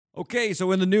Okay,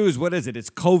 so in the news, what is it?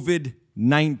 It's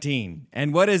COVID-19.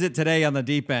 And what is it today on the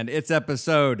deep end? It's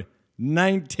episode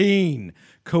 19.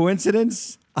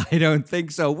 Coincidence? I don't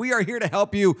think so. We are here to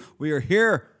help you. We are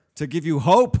here to give you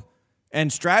hope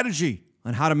and strategy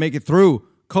on how to make it through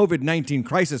COVID-19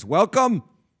 crisis. Welcome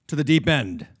to the deep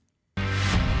end.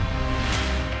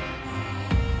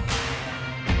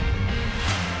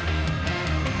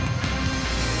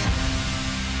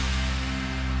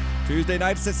 Tuesday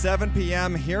nights at 7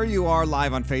 p.m. Here you are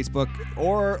live on Facebook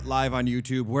or live on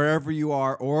YouTube, wherever you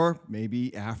are, or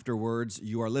maybe afterwards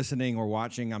you are listening or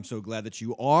watching. I'm so glad that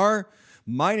you are.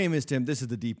 My name is Tim. This is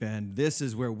The Deep End. This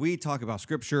is where we talk about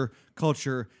scripture,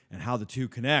 culture, and how the two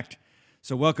connect.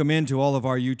 So welcome into all of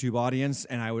our YouTube audience,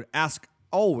 and I would ask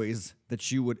always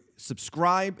that you would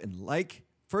subscribe and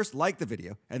first like the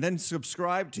video, and then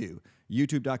subscribe to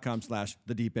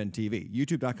youtube.com/TheDeepEndTV.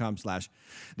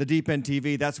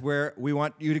 youtube.com/TheDeepEndTV. That's where we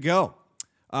want you to go.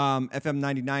 FM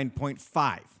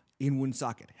 99.5 in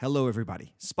Woonsocket. Hello,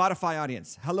 everybody. Spotify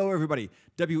audience. Hello, everybody.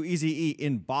 WEZE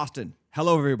in Boston.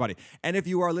 Hello, everybody. And if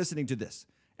you are listening to this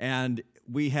and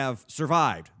we have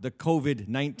survived the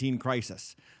COVID-19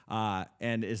 crisis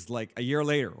and is like a year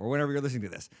later or whenever you're listening to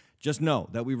this, just know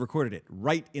that we recorded it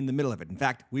right in the middle of it. In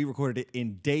fact, we recorded it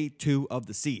in day 2 of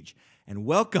the siege. And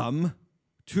welcome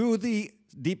to the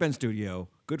Deep End Studio,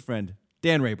 good friend,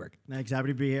 Dan Rayberg. Thanks, happy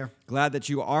to be here. Glad that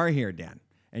you are here, Dan.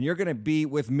 And you're going to be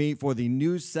with me for the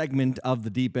news segment of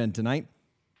the Deep End tonight.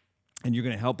 And you're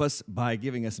going to help us by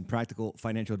giving us some practical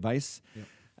financial advice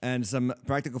and some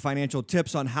practical financial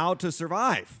tips on how to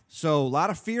survive. So a lot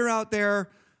of fear out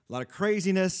there, a lot of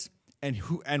craziness.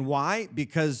 And why?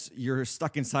 Because you're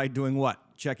stuck inside doing what?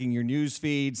 Checking your news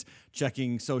feeds,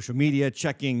 checking social media,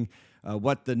 checking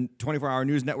what the 24-hour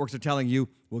news networks are telling you.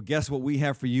 Well, guess what we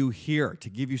have for you here to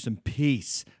give you some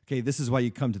peace. Okay, this is why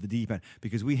you come to the Deep End,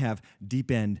 because we have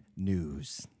Deep End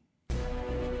News.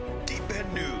 Deep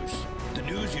End News. The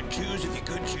news you'd choose if you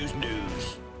could choose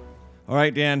news. All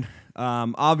right, Dan.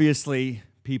 Obviously,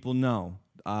 people know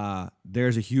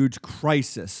there's a huge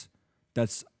crisis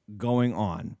that's going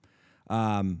on.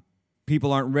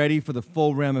 People aren't ready for the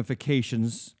full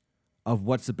ramifications of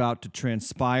what's about to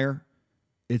transpire.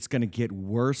 It's going to get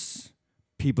worse.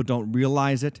 People don't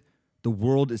realize it. The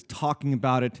world is talking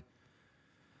about it.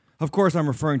 Of course, I'm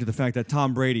referring to the fact that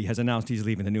Tom Brady has announced he's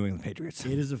leaving the New England Patriots.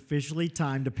 It is officially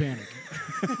time to panic.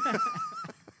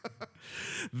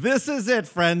 This is it,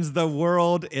 friends. The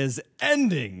world is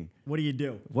ending. What do you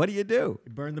do? What do? You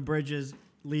burn the bridges,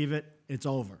 leave it, it's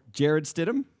over. Jared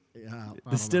Stidham?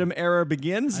 The Stidham era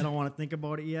begins? I don't want to think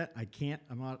about it yet. I can't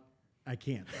talk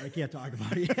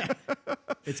about it yet.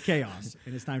 It's chaos,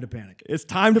 and it's time to panic. It's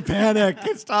time to panic.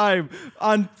 It's time.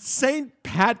 On St.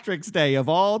 Patrick's Day of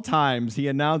all times, he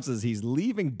announces he's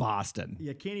leaving Boston.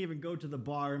 You can't even go to the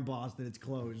bar in Boston. It's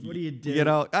closed. What do you do? You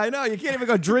know, I know. You can't even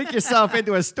go drink yourself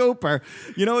into a stupor.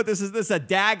 You know what this is? This is a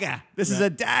dagger. This is a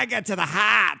dagger to the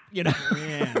heart, you know.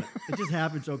 Man, it just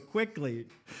happened so quickly.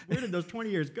 Where did those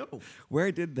 20 years go?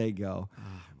 Where did they go?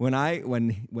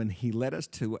 When he led us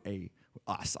to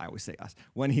us, I always say us,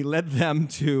 when he led them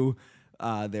to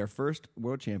their first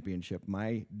world championship,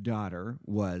 my daughter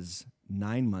was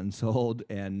 9 months old,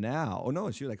 and now,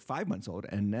 she was like 5 months old,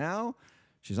 and now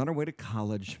she's on her way to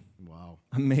college. Wow.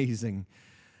 Amazing.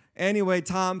 Anyway,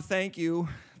 Tom, thank you.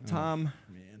 Tom,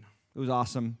 Man. It was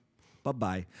awesome.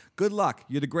 Bye-bye. Good luck.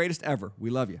 You're the greatest ever. We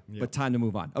love you. Yep. But time to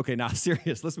move on. Okay, now,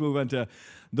 serious. Let's move on to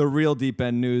the real Deep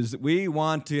End news. We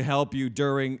want to help you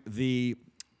during the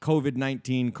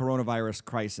COVID-19 coronavirus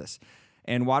crisis.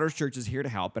 And Waters Church is here to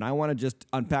help. And I want to just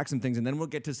unpack some things, and then we'll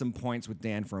get to some points with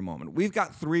Dan for a moment. We've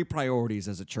got 3 priorities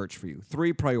as a church for you.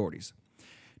 3 priorities.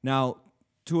 Now,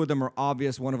 2 of them are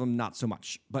obvious. 1 of them, not so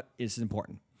much. But it's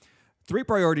important. 3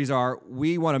 priorities are,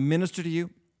 we want to minister to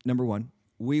you, number 1.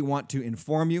 We want to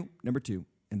inform you, number 2.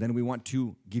 And then we want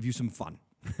to give you some fun.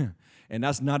 And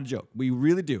that's not a joke. We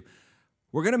really do.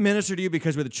 We're going to minister to you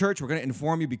because we're the church. We're going to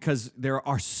inform you because there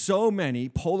are so many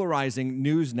polarizing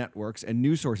news networks and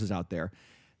news sources out there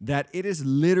that it is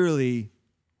literally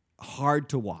hard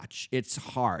to watch. It's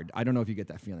hard. I don't know if you get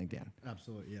that feeling, Dan.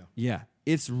 Absolutely, yeah. Yeah.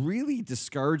 It's really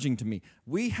discouraging to me.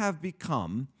 We have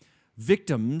become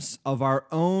victims of our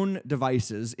own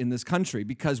devices in this country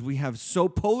because we have so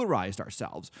polarized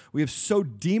ourselves. We have so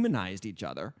demonized each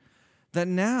other that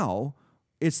now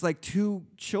it's like 2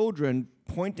 children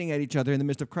pointing at each other in the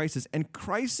midst of crisis. And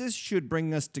crisis should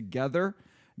bring us together,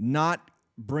 not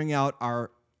bring out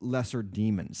our lesser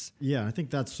demons. Yeah, I think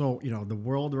that's so, the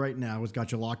world right now has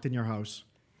got you locked in your house.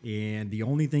 And the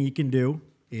only thing you can do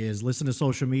is listen to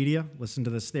social media, listen to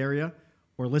the stereo,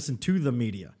 or listen to the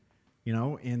media,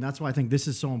 and that's why I think this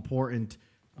is so important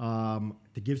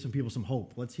to give some people some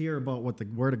hope. Let's hear about what the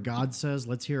Word of God says.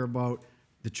 Let's hear about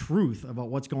the truth about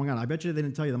what's going on. I bet you they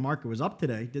didn't tell you the market was up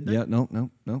today, did they? Yeah,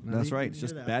 no. That's right. It's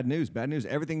just bad news. Bad news.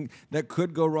 Everything that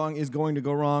could go wrong is going to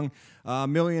go wrong.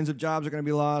 Millions of jobs are going to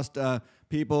be lost.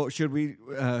 People, should we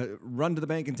run to the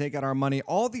bank and take out our money?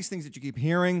 All these things that you keep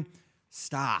hearing,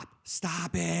 stop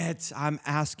it. I'm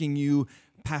asking you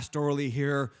pastorally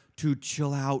here to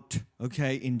chill out,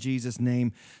 okay, in Jesus'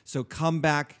 name. So come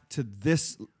back to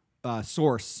this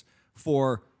source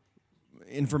for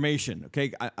information,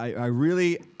 okay?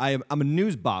 I'm a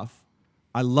news buff.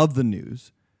 I love the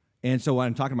news. And so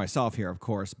I'm talking to myself here, of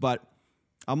course, but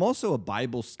I'm also a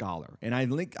Bible scholar. And I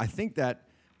think that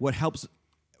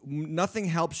nothing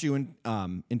helps you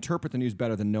interpret the news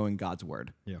better than knowing God's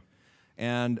word. Yeah.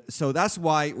 And so that's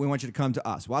why we want you to come to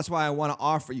us. Well, that's why I want to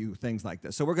offer you things like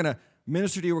this. So we're going to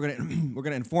minister to you. We're going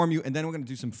to inform you, and then we're going to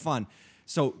do some fun.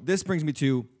 So this brings me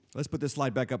to, let's put this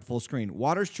slide back up full screen.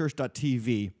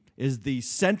 WatersChurch.tv is the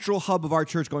central hub of our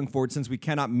church going forward since we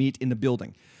cannot meet in the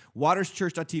building.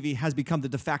 WatersChurch.tv has become the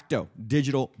de facto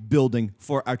digital building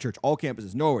for our church. All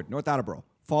campuses, Norwood, North Attleboro,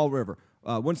 Fall River,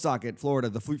 Woonsocket, Florida,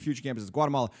 the future campuses,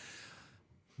 Guatemala.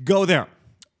 Go there.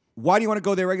 Why do you want to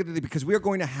go there regularly? Because we are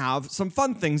going to have some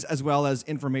fun things as well as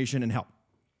information and help.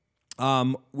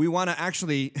 We want to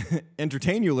actually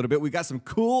entertain you a little bit. We got some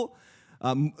cool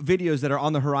videos that are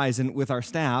on the horizon with our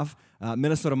staff.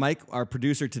 Minnesota Mike, our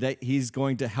producer today, he's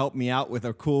going to help me out with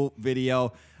a cool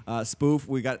video spoof.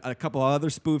 We got a couple of other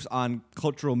spoofs on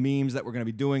cultural memes that we're going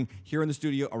to be doing here in the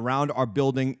studio around our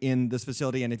building in this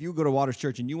facility. And if you go to Waters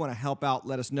Church and you want to help out,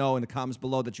 let us know in the comments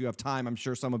below that you have time. I'm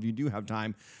sure some of you do have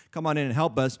time. Come on in and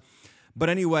help us. But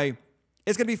anyway,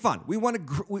 it's going to be fun.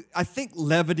 I think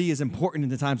levity is important in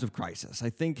the times of crisis. I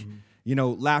think,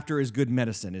 laughter is good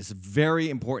medicine. It's very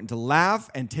important to laugh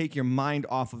and take your mind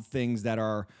off of things that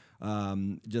are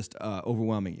just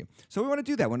overwhelming you. So we want to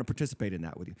do that. We want to participate in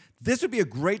that with you. This would be a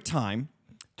great time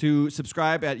to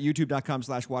subscribe at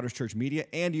youtube.com/WatersChurchMedia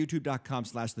and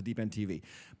youtube.com/TheDeepEndTV.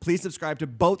 Please subscribe to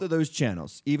both of those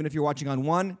channels. Even if you're watching on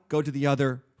one, go to the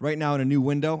other right now in a new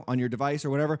window on your device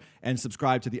or whatever and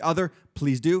subscribe to the other.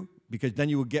 Please do, because then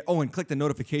you will get, and click the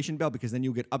notification bell, because then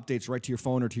you'll get updates right to your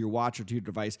phone or to your watch or to your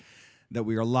device that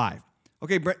we are live.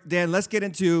 Okay, Dan, let's get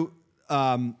into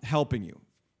helping you.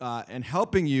 And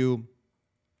helping you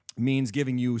means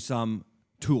giving you some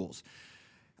tools.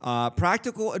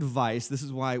 Practical advice, this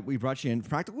is why we brought you in.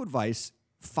 Practical advice,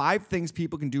 5 things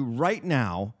people can do right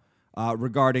now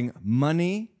regarding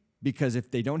money, because if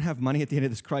they don't have money at the end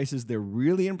of this crisis, they're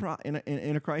really in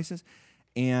a crisis,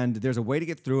 and there's a way to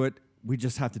get through it. We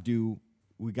just have to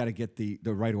we got to get the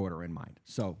right order in mind.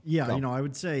 So yeah, go. I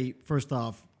would say, first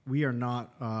off, we are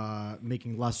not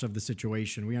making less of the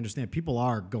situation. We understand people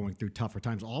are going through tougher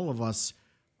times. All of us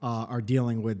are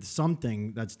dealing with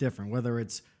something that's different, whether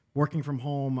it's working from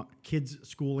home, kids'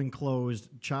 schooling closed,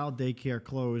 child daycare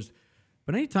closed.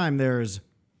 But anytime there's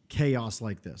chaos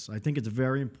like this, I think it's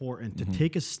very important to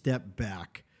take a step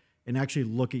back and actually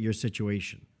look at your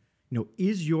situation.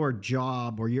 Is your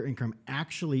job or your income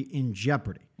actually in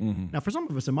jeopardy? Now, for some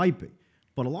of us, it might be.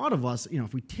 But a lot of us,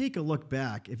 if we take a look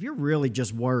back, if you're really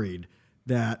just worried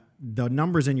that the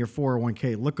numbers in your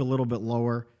 401k look a little bit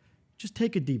lower, just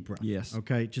take a deep breath. Yes.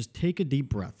 Okay? Just take a deep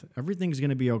breath. Everything's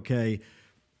going to be okay.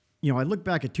 I look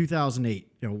back at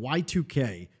 2008,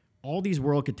 Y2K, all these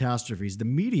world catastrophes. The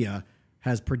media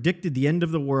has predicted the end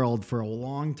of the world for a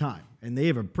long time, and they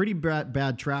have a pretty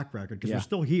bad track record because they're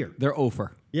still here. They're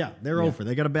over. Yeah, they're over.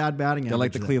 They got a bad batting average. They're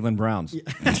like the Cleveland Browns.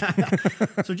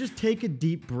 So just take a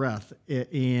deep breath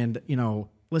and,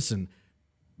 listen,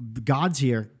 God's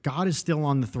here. God is still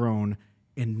on the throne,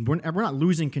 and we're not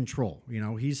losing control.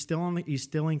 He's still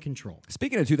in control.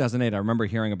 Speaking of 2008, I remember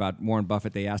hearing about Warren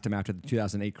Buffett. They asked him after the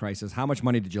 2008 crisis, how much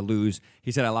money did you lose?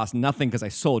 He said, I lost nothing because I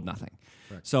sold nothing.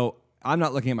 Right. So I'm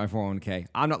not looking at my 401k.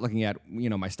 I'm not looking at,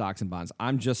 my stocks and bonds.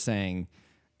 I'm just saying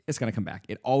it's going to come back.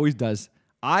 It always does.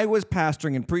 I was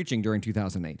pastoring and preaching during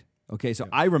 2008. Okay, so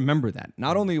I remember that.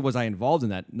 Not only was I involved in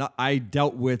that, I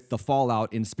dealt with the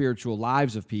fallout in spiritual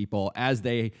lives of people as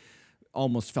they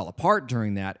almost fell apart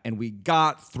during that, and we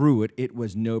got through it. It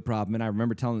was no problem. And I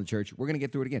remember telling the church, we're going to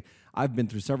get through it again. I've been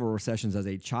through several recessions as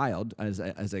a child, as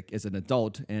an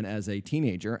adult, and as a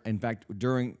teenager. In fact,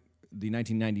 during the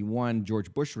 1991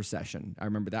 George Bush recession, I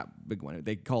remember that big one.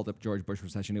 They called it George Bush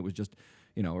recession. It was just,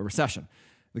 a recession.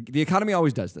 The economy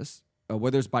always does this,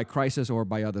 whether it's by crisis or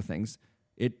by other things.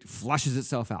 It flushes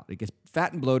itself out. It gets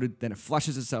fat and bloated, then it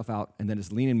flushes itself out, and then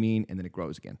it's lean and mean, and then it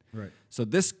grows again. Right. So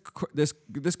this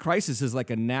crisis is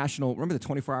like a national. Remember the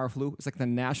 24-hour flu? It's like the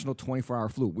national 24-hour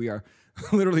flu. We are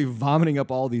literally vomiting up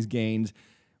all these gains.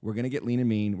 We're going to get lean and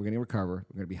mean. We're going to recover.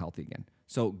 We're going to be healthy again.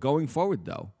 So going forward,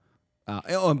 though,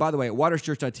 and by the way, at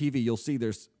waterschurch.tv, you'll see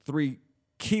there's 3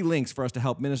 key links for us to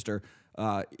help minister.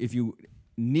 If you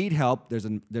need help, there's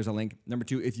a link. Number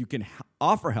 2, if you can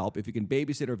offer help, if you can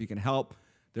babysit or if you can help,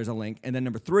 there's a link. And then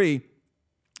number 3,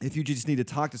 if you just need to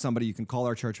talk to somebody, you can call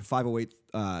our church,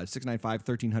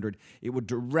 508-695-1300. It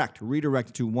would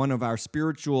redirect to one of our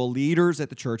spiritual leaders at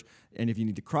the church. And if you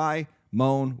need to cry,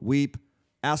 moan, weep,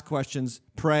 ask questions,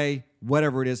 pray,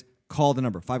 whatever it is, call the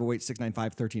number,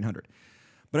 508-695-1300.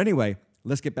 But anyway,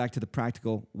 let's get back to the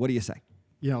practical. What do you say?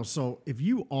 So if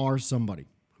you are somebody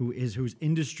whose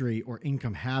industry or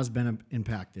income has been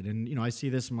impacted, and I see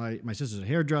this. My sister's a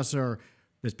hairdresser.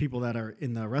 There's people that are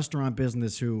in the restaurant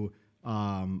business who,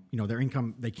 their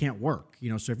income, they can't work.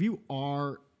 So if you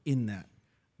are in that,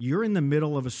 you're in the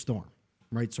middle of a storm,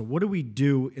 right? So what do we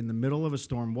do in the middle of a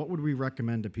storm? What would we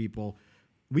recommend to people?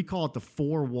 We call it the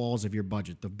 4 walls of your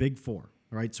budget, the big 4,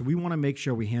 right? So we want to make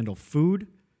sure we handle food,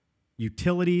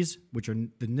 utilities, which are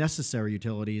the necessary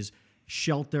utilities,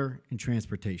 shelter, and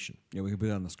transportation. Yeah, we can put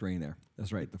it on the screen there.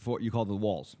 That's right. The 4 you call the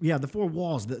walls. Yeah, the 4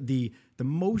 walls. The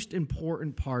most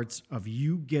important parts of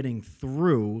you getting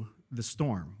through the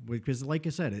storm. Because like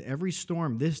I said, every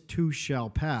storm, this too shall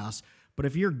pass. But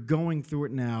if you're going through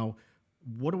it now,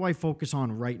 what do I focus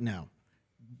on right now?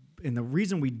 And the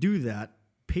reason we do that,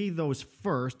 pay those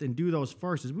first and do those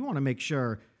first, is we want to make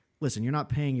sure, listen, you're not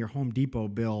paying your Home Depot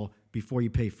bill before you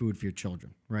pay food for your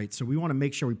children, right? So we want to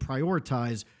make sure we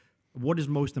prioritize what is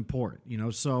most important,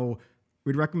 So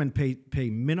we'd recommend pay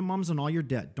minimums on all your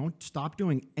debt. Don't stop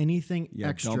doing anything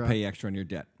extra. Don't pay extra on your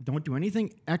debt. Don't do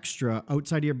anything extra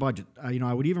outside of your budget.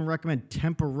 I would even recommend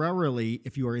temporarily,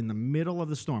 if you are in the middle of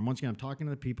the storm. Once again, I'm talking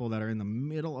to the people that are in the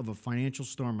middle of a financial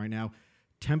storm right now.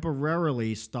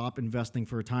 Temporarily stop investing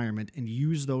for retirement and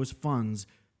use those funds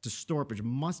to store up as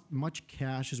much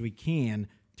cash as we can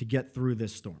to get through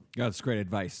this storm. Yeah, that's great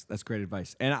advice.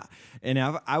 And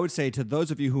I would say to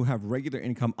those of you who have regular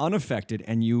income unaffected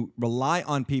and you rely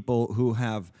on people who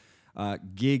have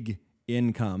gig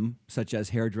income, such as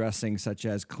hairdressing, such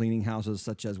as cleaning houses,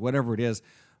 such as whatever it is,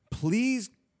 please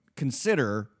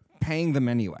consider paying them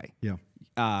anyway. Yeah.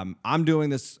 I'm doing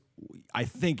this. I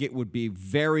think it would be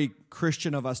very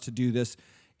Christian of us to do this.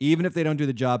 Even if they don't do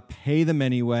the job, pay them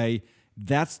anyway.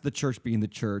 That's the church being the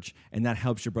church, and that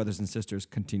helps your brothers and sisters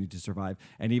continue to survive.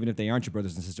 And even if they aren't your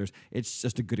brothers and sisters, it's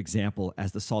just a good example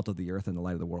as the salt of the earth and the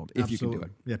light of the world, if Absolutely. You can do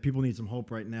it. Yeah, people need some hope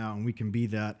right now, and we can be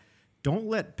that. Don't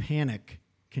let panic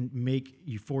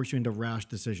force you into rash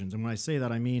decisions. And when I say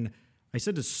that, I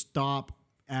said to stop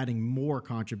adding more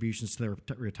contributions to their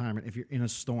retirement if you're in a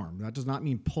storm. That does not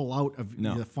mean pull out of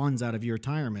the funds out of your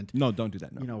retirement. No, don't do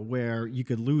that. No. Where you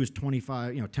could lose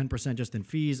 10% just in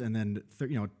fees and then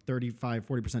 35,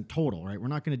 40% total, right? We're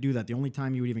not going to do that. The only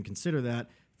time you would even consider that,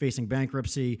 facing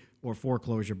bankruptcy or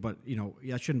foreclosure, but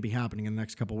that shouldn't be happening in the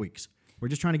next couple of weeks. We're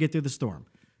just trying to get through the storm.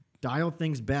 Dial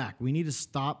things back. We need to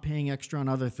stop paying extra on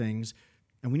other things,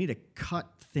 and we need to cut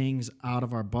things out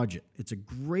of our budget. It's a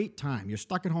great time. You're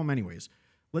stuck at home anyways.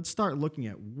 Let's start looking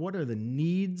at what are the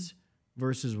needs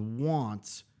versus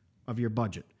wants of your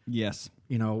budget. Yes.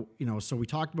 So we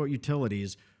talked about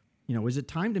utilities. Is it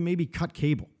time to maybe cut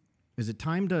cable? Is it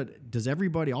time does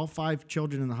everybody, all 5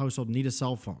 children in the household need a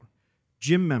cell phone?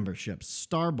 Gym memberships,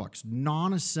 Starbucks,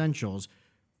 non-essentials.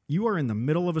 You are in the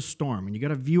middle of a storm and you got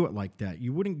to view it like that.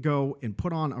 You wouldn't go and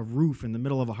put on a roof in the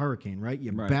middle of a hurricane, right?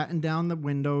 You batten down the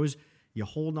windows, you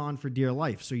hold on for dear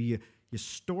life. So you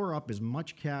store up as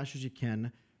much cash as you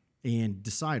can and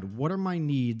decide what are my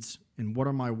needs and what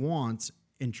are my wants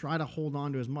and try to hold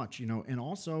on to as much, and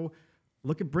also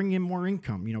look at bringing in more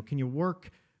income. Can you work,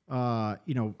 a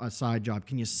side job?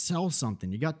 Can you sell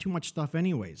something? You got too much stuff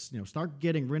anyways. Start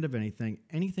getting rid of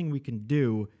anything we can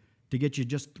do to get you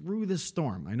just through this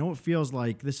storm. I know it feels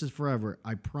like this is forever.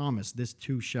 I promise this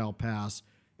too shall pass.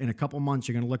 In a couple months,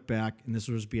 you're going to look back and this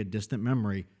will just be a distant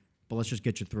memory, but let's just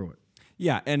get you through it.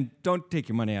 Yeah, and don't take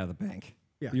your money out of the bank.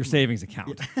 Yeah. Your savings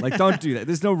account. Yeah. Don't do that.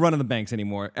 There's no run on the banks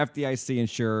anymore. FDIC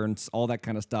insurance, all that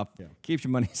kind of stuff. Yeah. Keeps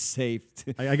your money safe.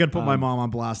 I got to put my mom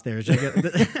on blast there.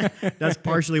 That's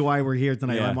partially why we're here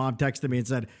tonight. Yeah. My mom texted me and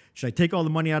said, should I take all the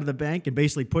money out of the bank and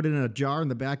basically put it in a jar in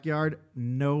the backyard?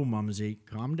 No, Mumsy.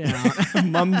 Calm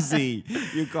down. Mumsy.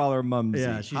 You call her Mumsy.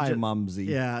 Yeah, Hi, Mumsy.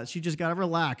 Yeah, she just got to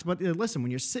relax. But listen, when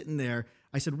you're sitting there,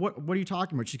 I said, what are you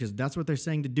talking about? She goes, that's what they're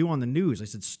saying to do on the news. I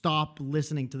said, stop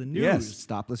listening to the news. Yes,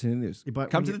 stop listening to the news. But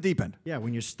come to the deep end. Yeah,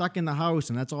 when you're stuck in the house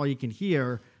and that's all you can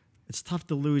hear, it's tough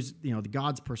to lose, the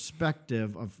God's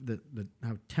perspective of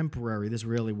how temporary this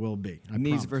really will be.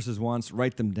 Needs versus wants,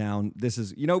 write them down. This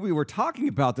is, we were talking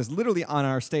about this literally on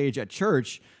our stage at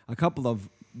church a couple of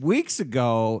weeks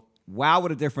ago, wow,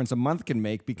 what a difference a month can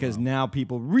make, because now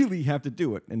people really have to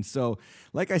do it. And so,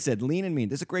 like I said, lean and mean.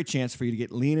 This is a great chance for you to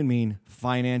get lean and mean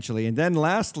financially. And then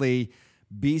lastly,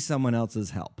 be someone else's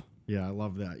help. Yeah, I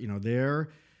love that. You know, their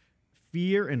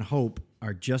fear and hope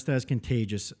are just as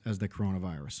contagious as the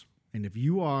coronavirus. And if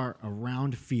you are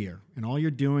around fear and all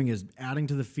you're doing is adding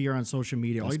to the fear on social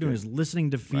media, all you're doing is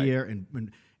listening to fear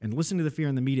and listening to the fear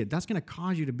in the media, that's going to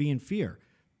cause you to be in fear.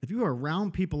 If you are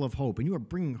around people of hope and you are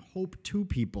bringing hope to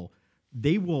people,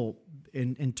 they will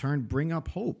in turn bring up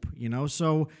hope, you know?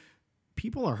 So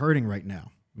people are hurting right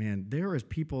now. Man, there is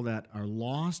people that are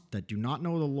lost, that do not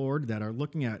know the Lord, that are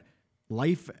looking at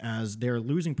life as they're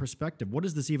losing perspective. What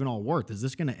is this even all worth? Is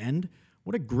this going to end?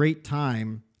 What a great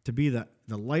time to be the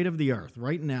light of the earth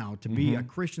right now, to be a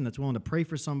Christian that's willing to pray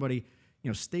for somebody. You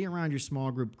know, stay around your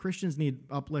small group. Christians need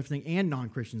uplifting and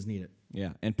non-Christians need it.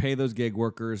 Yeah, and pay those gig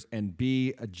workers and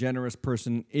be a generous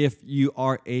person if you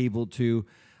are able to.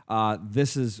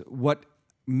 This is what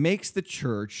makes the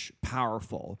church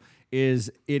powerful,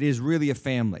 is it is really a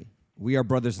family. We are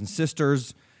brothers and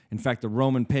sisters. In fact, the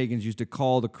Roman pagans used to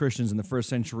call the Christians in the first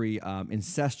century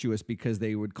incestuous, because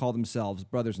they would call themselves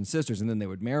brothers and sisters, and then they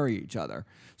would marry each other.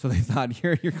 So they thought,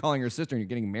 you're calling her sister and you're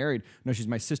getting married. No, she's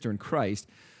my sister in Christ.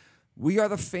 We are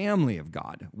the family of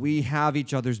God. We have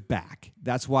each other's back.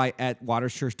 That's why at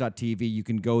waterschurch.tv, you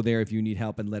can go there if you need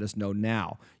help and let us know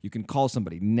now. You can call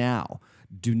somebody now.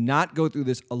 Do not go through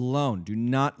this alone. Do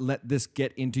not let this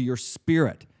get into your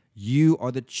spirit. You are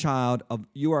a child of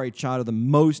the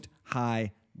Most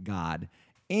High God.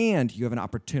 And you have an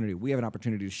opportunity. We have an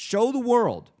opportunity to show the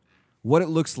world what it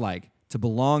looks like to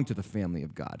belong to the family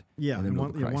of God. Yeah, and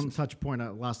last touch point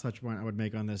I would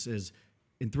make on this is,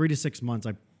 in 3 to 6 months,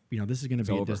 this is going to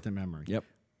be a distant memory. Yep.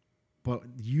 But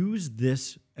use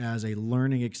this as a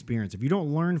learning experience. If you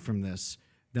don't learn from this,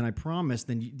 then I promise,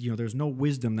 there's no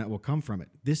wisdom that will come from it.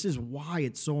 This is why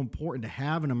it's so important to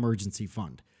have an emergency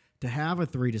fund, to have a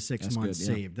 3 to 6 months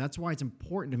saved. That's why it's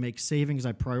important to make savings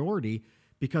a priority,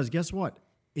 because guess what?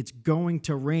 It's going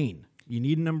to rain. You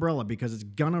need an umbrella because it's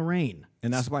going to rain.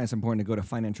 And that's why it's important to go to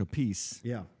Financial Peace.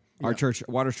 Yeah. Our church,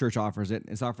 Waters Church, offers it.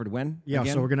 It's offered when? Yeah,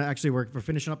 again? So we're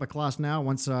finishing up a class now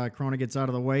once Corona gets out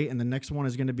of the way, and the next one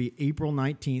is going to be April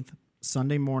 19th,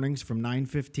 Sunday mornings from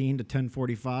 9:15 to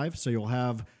 10:45. So you'll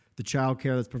have the child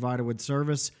care that's provided with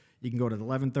service. You can go to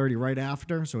 11:30 right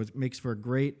after, so it makes for a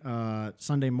great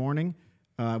Sunday morning.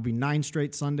 It'll be 9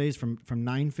 straight Sundays from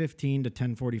 9:15 to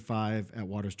 10:45 at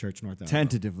Waters Church North Alabama.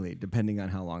 Tentatively, depending on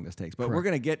how long this takes. But we're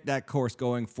going to get that course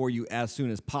going for you as soon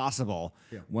as possible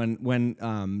when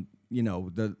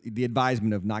the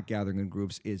advisement of not gathering in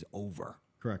groups is over.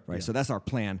 Correct. Right. Yeah. So that's our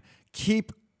plan.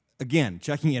 Keep, again,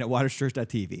 checking in at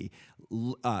waterschurch.tv.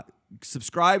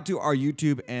 Subscribe to our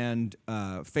YouTube and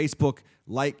Facebook.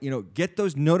 Get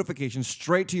those notifications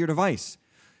straight to your device.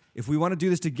 If we want to do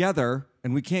this together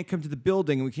and we can't come to the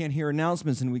building and we can't hear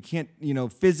announcements and we can't,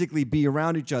 physically be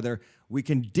around each other, we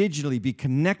can digitally be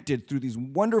connected through these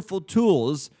wonderful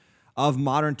tools of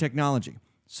modern technology.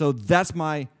 So that's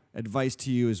my advice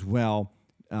to you as well.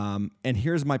 And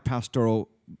here's my pastoral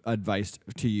advice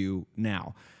to you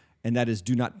now, and that is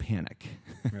do not panic.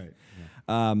 Right.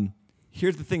 Yeah.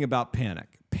 Here's the thing about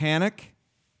panic. Panic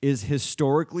is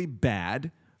historically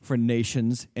bad for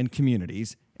nations and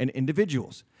communities and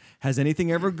individuals. Has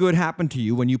anything ever good happened to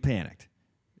you when you panicked?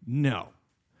 No.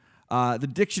 The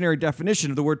dictionary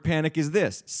definition of the word panic is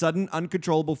this: sudden,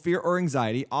 uncontrollable fear or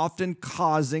anxiety, often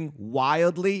causing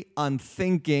wildly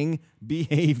unthinking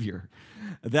behavior.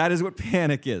 That is what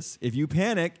panic is. If you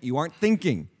panic, you aren't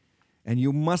thinking, and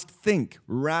you must think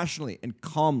rationally and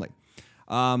calmly.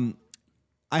 I'm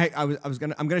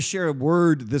going to share a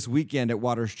word this weekend at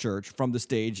Waters Church from the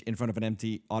stage in front of an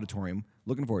empty auditorium.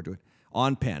 Looking forward to it,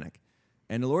 on panic.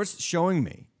 And the Lord's showing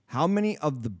me how many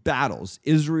of the battles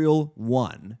Israel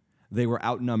won, they were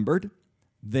outnumbered,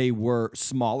 they were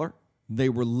smaller, they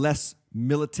were less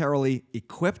militarily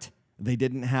equipped, they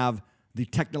didn't have the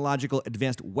technological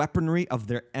advanced weaponry of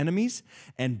their enemies,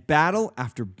 and battle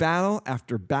after battle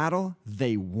after battle,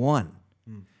 they won.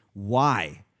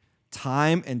 Why?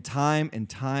 Time and time and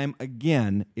time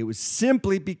again, it was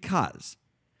simply because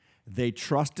they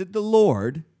trusted the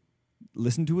Lord,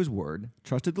 listened to his word,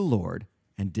 trusted the Lord,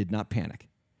 and did not panic.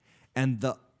 And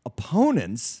the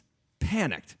opponents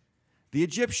panicked. The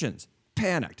Egyptians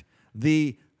panicked.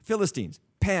 The Philistines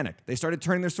panicked. They started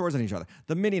turning their swords on each other.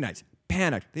 The Midianites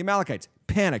panicked. The Amalekites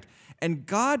panicked. And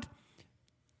God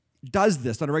does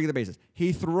this on a regular basis.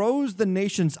 He throws the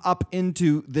nations up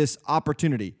into this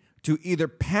opportunity to either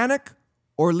panic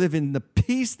or live in the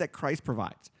peace that Christ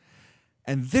provides.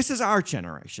 And this is our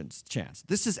generation's chance.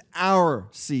 This is our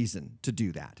season to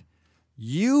do that.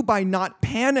 You, by not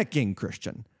panicking,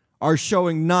 Christian, are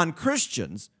showing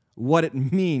non-Christians what it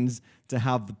means to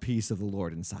have the peace of the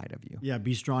Lord inside of you. Yeah,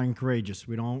 be strong and courageous.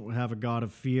 We don't have a God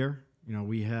of fear.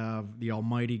 We have the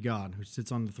Almighty God who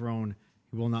sits on the throne.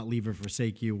 He will not leave or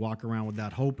forsake you. Walk around with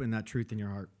that hope and that truth in your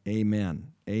heart.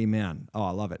 Amen. Amen. Oh,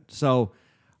 I love it. So,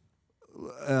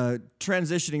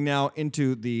 transitioning now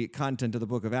into the content of the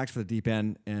book of Acts for the deep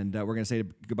end, and we're going to say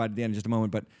goodbye to Dan in just a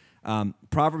moment, but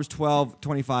Proverbs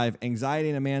 12:25, anxiety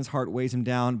in a man's heart weighs him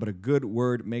down, but a good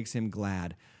word makes him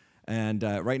glad. And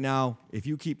right now, if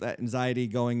you keep that anxiety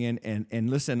going in, and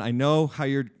listen, I know how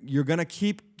you're going to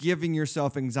keep giving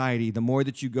yourself anxiety the more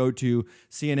that you go to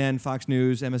CNN, Fox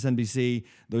News, MSNBC,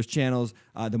 those channels,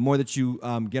 the more that you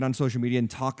get on social media and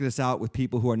talk this out with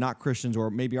people who are not Christians or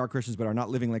maybe are Christians but are not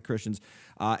living like Christians,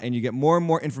 and you get more and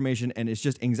more information, and it's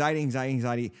just anxiety, anxiety,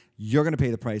 anxiety. You're going to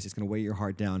pay the price. It's going to weigh your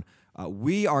heart down.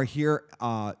 We are here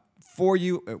for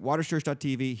you at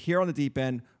waterschurch.tv, here on the deep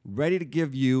end, ready to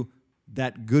give you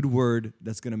that good word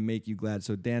that's going to make you glad.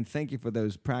 So, Dan, thank you for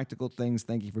those practical things.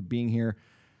 Thank you for being here.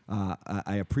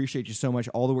 I appreciate you so much,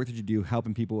 all the work that you do,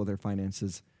 helping people with their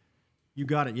finances. You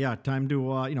got it. Yeah, time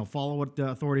to follow what the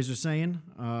authorities are saying,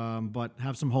 but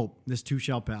have some hope. This too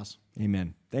shall pass.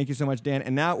 Amen. Thank you so much, Dan.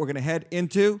 And now we're going to head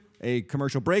into a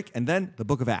commercial break and then the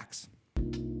book of Acts.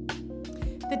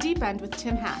 The Deep End with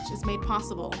Tim Hatch is made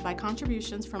possible by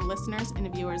contributions from listeners and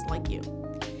viewers like you.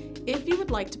 If you would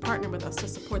like to partner with us to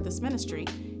support this ministry,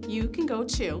 you can go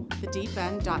to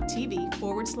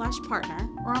thedeepend.tv/partner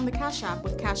or on the Cash App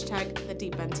with hashtag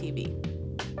TheDeepEndTV.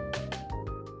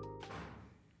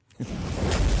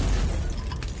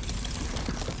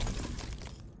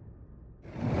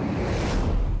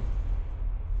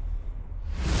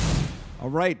 All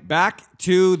right, back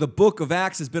to the book of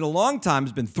Acts. It's been a long time.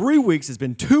 It's been 3 weeks. It's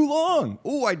been too long.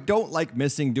 Oh, I don't like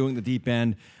missing doing the deep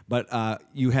end. But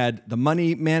you had the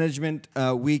money management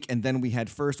week, and then we had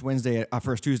First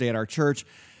Tuesday at our church.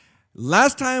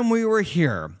 Last time we were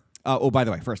here, by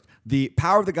the way, first, the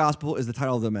power of the gospel is the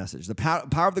title of the message. The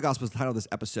power of the gospel is the title of this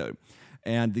episode.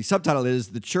 And the subtitle is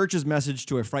The Church's Message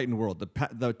to a Frightened World.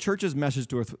 The church's message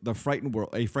to a frightened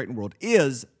world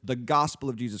is the gospel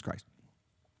of Jesus Christ.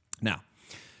 Now,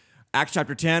 Acts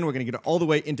chapter 10, we're going to get all the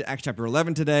way into Acts chapter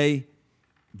 11 today.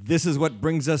 This is what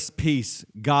brings us peace,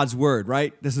 God's word,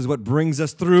 right? This is what brings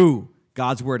us through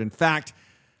God's word. In fact,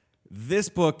 this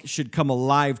book should come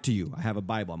alive to you. I have a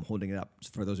Bible. I'm holding it up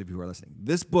for those of you who are listening.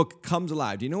 This book comes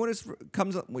alive. Do you know when this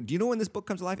book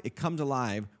comes alive? It comes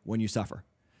alive when you suffer.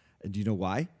 And do you know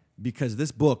why? Because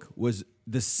this book was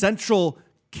the central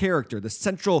character, the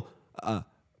central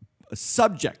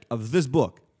subject of this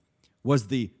book was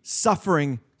the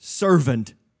suffering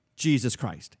servant, Jesus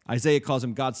Christ. Isaiah calls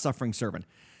him God's suffering servant.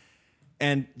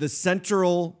 And the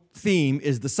central theme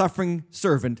is the suffering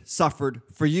servant suffered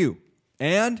for you.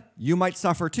 And you might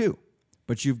suffer too,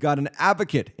 but you've got an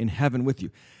advocate in heaven with you.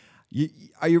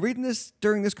 Are you reading this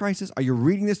during this crisis? Are you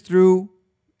reading this through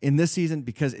in this season?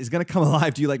 Because it's going to come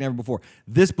alive to you like never before.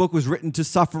 This book was written to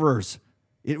sufferers.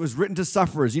 It was written to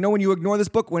sufferers. You know when you ignore this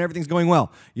book? When everything's going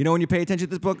well. You know when you pay attention to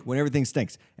this book? When everything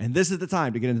stinks. And this is the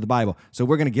time to get into the Bible. So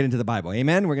we're going to get into the Bible.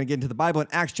 Amen? We're going to get into the Bible in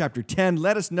Acts chapter 10.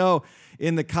 Let us know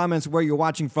in the comments where you're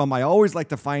watching from. I always like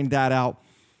to find that out.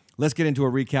 Let's get into a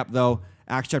recap, though.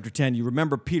 Acts chapter 10. You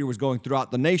remember Peter was going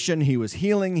throughout the nation. He was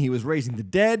healing. He was raising the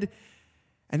dead.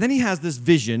 And then he has this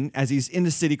vision as he's in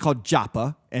the city called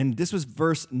Joppa. And this was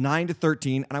verse 9 to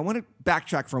 13. And I want to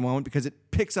backtrack for a moment because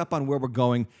it picks up on where we're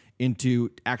going into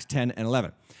Acts 10 and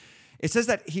 11. It says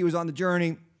that he was on the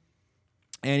journey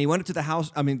and he went up to the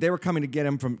house. They were coming to get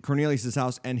him from Cornelius'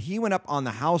 house, and he went up on the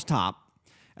housetop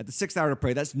at the 6th hour to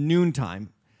pray. That's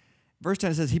noontime. Verse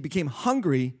 10 says he became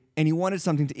hungry and he wanted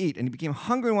something to eat. And he became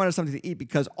hungry and wanted something to eat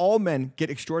because all men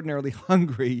get extraordinarily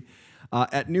hungry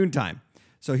at noontime.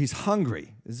 So he's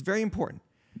hungry. This is very important.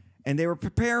 And they were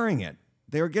preparing it.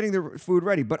 They were getting their food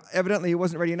ready, but evidently it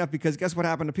wasn't ready enough because guess what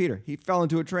happened to Peter? He fell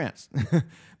into a trance.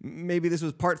 Maybe this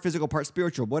was part physical, part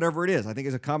spiritual, whatever it is. I think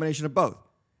it's a combination of both.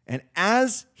 And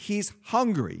as he's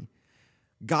hungry,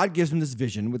 God gives him this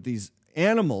vision with these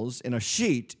animals in a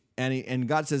sheet, and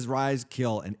God says, rise,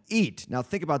 kill, and eat. Now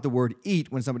think about the word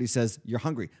eat when somebody says you're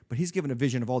hungry, but he's given a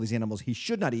vision of all these animals he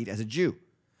should not eat as a Jew.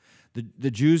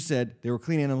 The Jews said they were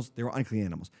clean animals, they were unclean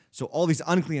animals. So all these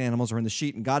unclean animals are in the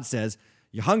sheet, and God says,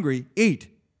 you're hungry, eat.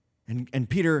 And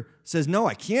Peter says, no,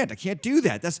 I can't do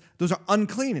that. Those are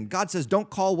unclean. And God says, don't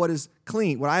call what is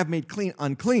clean, what I have made clean,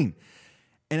 unclean.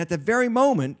 And at the very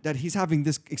moment that he's having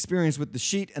this experience with the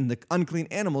sheet and the unclean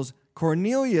animals,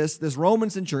 Cornelius, this Roman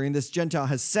centurion, this Gentile,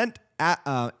 has sent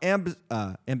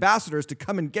ambassadors to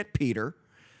come and get Peter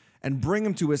and bring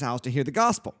him to his house to hear the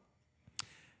gospel.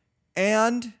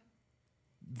 And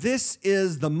this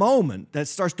is the moment that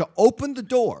starts to open the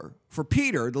door for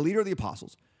Peter, the leader of the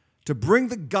apostles, to bring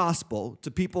the gospel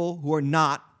to people who are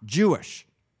not Jewish.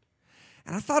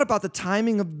 And I thought about the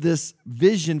timing of this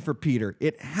vision for Peter.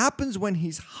 It happens when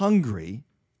he's hungry,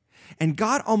 and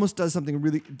God almost does something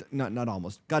really, not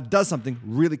almost, God does something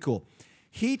really cool.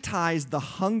 He ties the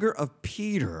hunger of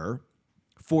Peter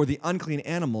for the unclean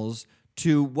animals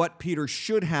to what Peter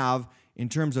should have in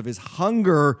terms of his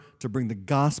hunger to bring the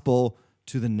gospel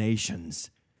to the nations.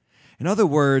 In other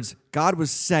words, God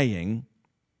was saying,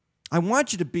 I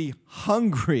want you to be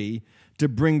hungry to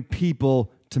bring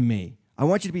people to me. I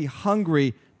want you to be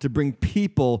hungry to bring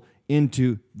people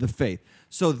into the faith.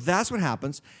 So that's what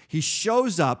happens. He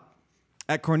shows up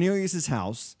at Cornelius'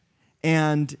 house,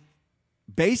 and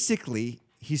basically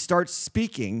he starts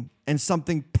speaking, and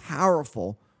something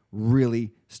powerful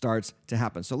really starts to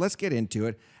happen. So let's get into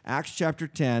it. Acts chapter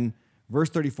 10, verse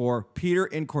 34, Peter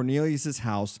in Cornelius'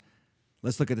 house.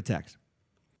 Let's look at the text.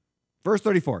 Verse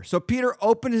 34, so Peter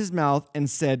opened his mouth and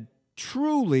said,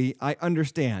 truly I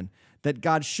understand that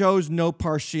God shows no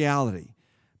partiality,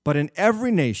 but in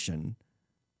every nation,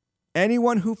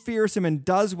 anyone who fears him and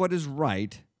does what is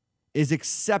right is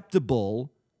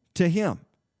acceptable to him.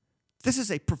 This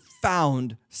is a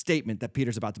profound statement that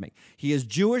Peter's about to make. He is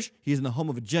Jewish. He is in the home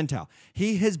of a Gentile.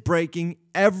 He is breaking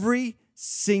every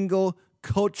single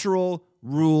cultural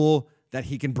rule that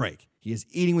he can break. He is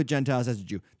eating with Gentiles as a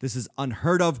Jew. This is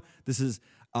unheard of. This is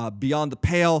beyond the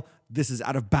pale. This is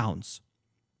out of bounds.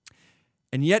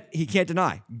 And yet he can't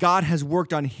deny, God has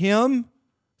worked on him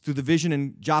through the vision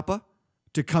in Joppa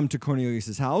to come to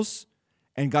Cornelius' house.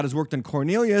 And God has worked on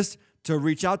Cornelius to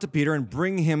reach out to Peter and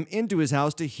bring him into his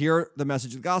house to hear the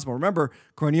message of the gospel. Remember,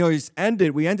 we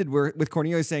ended with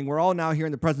Cornelius saying, we're all now here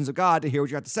in the presence of God to hear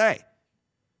what you have to say.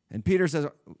 And Peter says,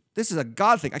 this is a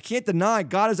God thing. I can't deny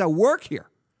God is at work here.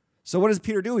 So what does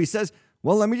Peter do? He says,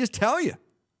 well, let me just tell you.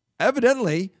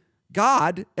 Evidently,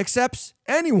 God accepts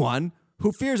anyone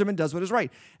who fears him and does what is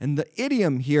right. And the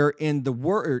idiom here in the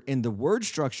word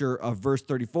structure of verse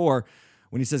 34,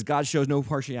 when he says God shows no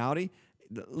partiality,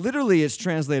 literally it's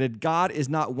translated, God is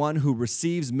not one who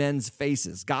receives men's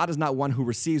faces. God is not one who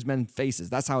receives men's faces.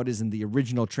 That's how it is in the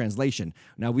original translation.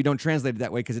 Now, we don't translate it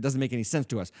that way because it doesn't make any sense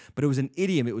to us. But it was an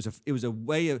idiom. It was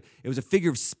a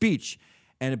figure of speech.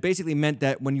 And it basically meant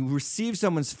that when you receive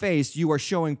someone's face, you are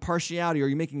showing partiality or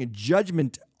you're making a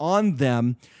judgment on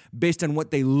them based on what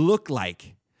they look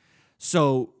like.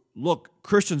 So, look,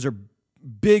 Christians are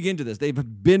big into this. They've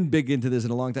been big into this in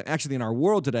a long time. Actually, in our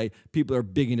world today, people are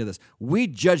big into this. We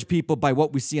judge people by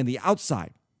what we see on the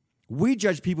outside. We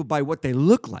judge people by what they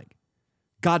look like.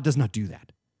 God does not do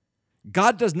that.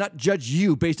 God does not judge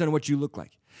you based on what you look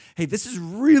like. Hey, this is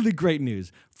really great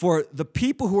news for the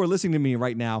people who are listening to me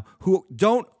right now who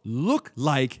don't look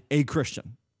like a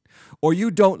Christian, or you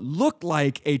don't look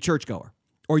like a churchgoer,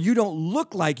 or you don't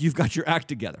look like you've got your act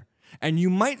together. And you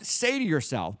might say to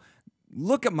yourself,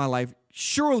 look at my life.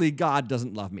 Surely God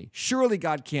doesn't love me. Surely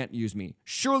God can't use me.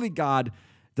 Surely God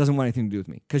doesn't want anything to do with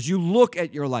me. Because you look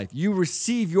at your life. You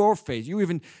receive your faith.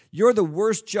 You're the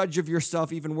worst judge of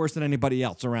yourself, even worse than anybody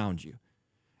else around you.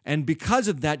 And because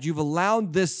of that, you've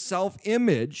allowed this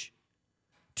self-image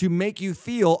to make you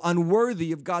feel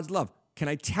unworthy of God's love. Can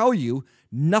I tell you,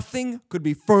 nothing could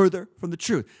be further from the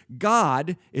truth.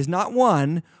 God is not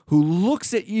one who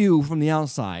looks at you from the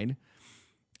outside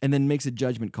and then makes a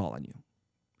judgment call on you.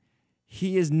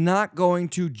 He is not going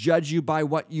to judge you by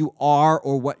what you are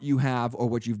or what you have or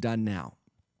what you've done now.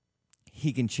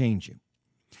 He can change you.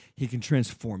 He can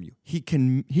transform you. He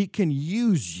can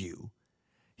use you.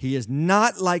 He is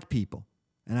not like people.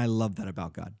 And I love that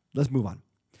about God. Let's move on.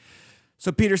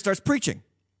 So Peter starts preaching.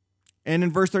 And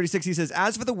in verse 36, he says,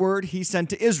 as for the word he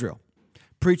sent to Israel,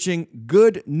 preaching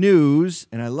good news,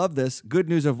 and I love this, good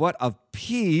news of what? Of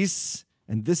peace.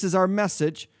 And this is our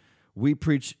message. We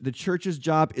preach, the church's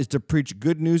job is to preach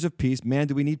good news of peace. Man,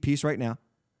 do we need peace right now?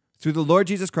 Through the Lord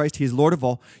Jesus Christ, he is Lord of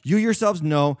all. You yourselves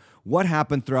know what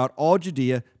happened throughout all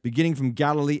Judea, beginning from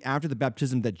Galilee after the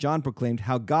baptism that John proclaimed,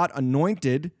 how God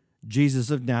anointed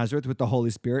Jesus of Nazareth with the Holy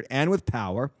Spirit and with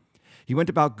power. He went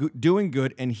about doing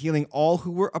good and healing all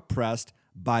who were oppressed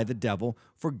by the devil,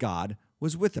 for God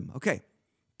was with him. Okay,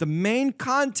 the main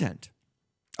content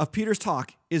of Peter's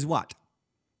talk is what?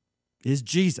 Is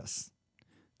Jesus.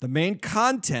 The main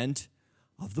content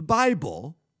of the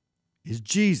Bible is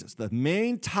Jesus. The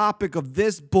main topic of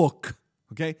this book,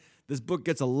 okay? This book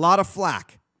gets a lot of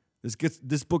flack.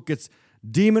 This book gets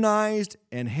demonized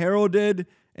and heralded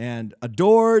and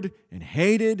adored and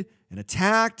hated and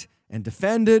attacked and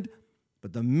defended.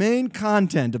 But the main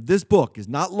content of this book is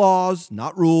not laws,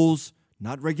 not rules,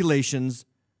 not regulations.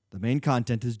 The main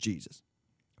content is Jesus.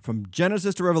 From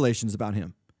Genesis to Revelation is about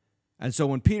him. And so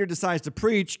when Peter decides to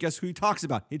preach, guess who he talks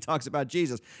about? He talks about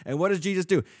Jesus. And what does Jesus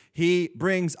do? He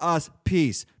brings us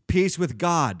peace, peace with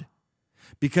God.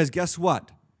 Because guess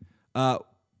what?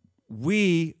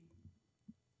 We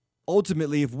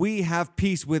ultimately, if we have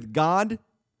peace with God,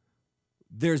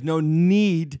 there's no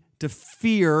need to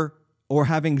fear or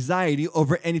have anxiety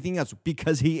over anything else,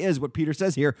 because he is, what Peter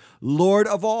says here, Lord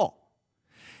of all.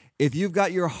 If you've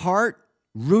got your heart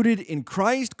rooted in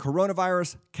Christ,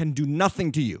 coronavirus can do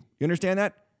nothing to you. You understand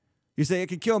that? You say, it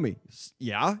could kill me.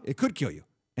 Yeah, it could kill you.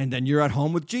 And then you're at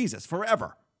home with Jesus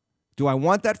forever. Do I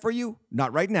want that for you?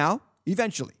 Not right now,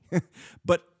 eventually.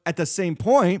 But at the same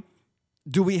point,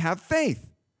 do we have faith?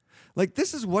 Like,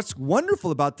 this is what's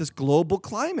wonderful about this global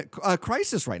climate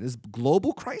crisis right now, this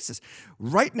global crisis.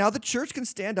 Right now, the church can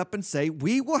stand up and say,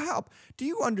 we will help. Do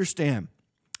you understand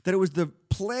that it was the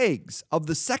plagues of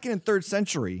the 2nd and 3rd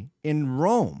century in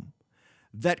Rome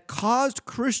that caused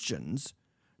Christians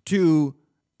to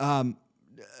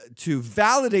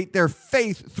validate their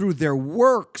faith through their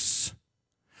works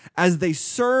as they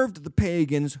served the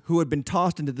pagans who had been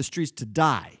tossed into the streets to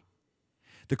die?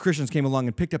 The Christians came along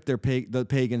and picked up the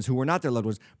pagans who were not their loved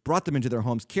ones, brought them into their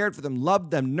homes, cared for them,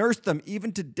 loved them, nursed them,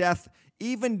 even to death,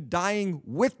 even dying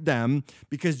with them,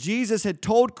 because Jesus had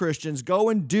told Christians, go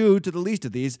and do to the least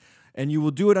of these, and you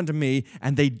will do it unto me.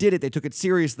 And they did it. They took it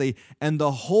seriously. And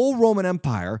the whole Roman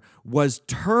Empire was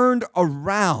turned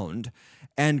around,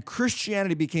 and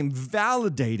Christianity became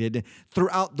validated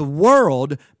throughout the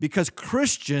world because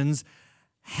Christians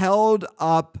held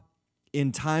up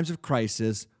in times of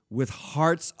crisis with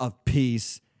hearts of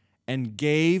peace and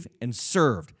gave and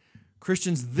served.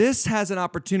 Christians, this has an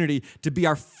opportunity to be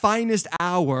our finest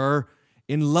hour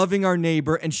in loving our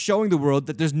neighbor and showing the world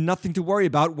that there's nothing to worry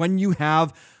about when you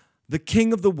have the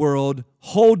King of the world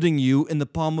holding you in the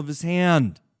palm of his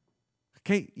hand.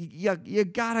 Okay, you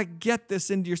gotta get this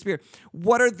into your spirit.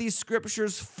 What are these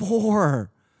scriptures for?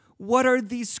 What are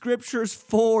these scriptures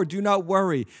for? Do not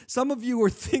worry. Some of you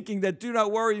are thinking that do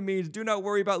not worry means do not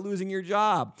worry about losing your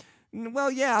job.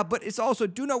 Well, yeah, but it's also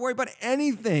do not worry about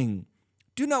anything.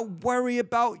 Do not worry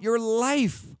about your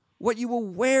life, what you will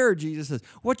wear, Jesus says,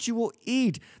 what you will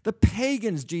eat. The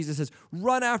pagans, Jesus says,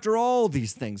 run after all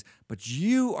these things. But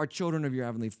you are children of your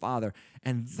heavenly Father,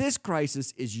 and this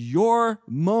crisis is your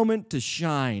moment to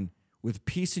shine with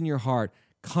peace in your heart,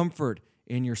 comfort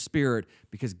in your spirit,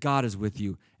 because God is with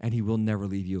you, and he will never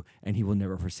leave you, and he will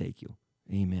never forsake you.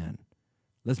 Amen.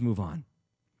 Let's move on.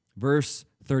 Verse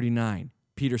 39,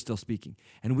 Peter still speaking.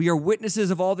 And we are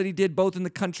witnesses of all that he did, both in the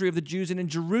country of the Jews and in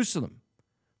Jerusalem.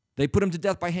 They put him to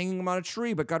death by hanging him on a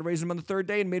tree, but God raised him on the 3rd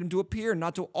day and made him to appear,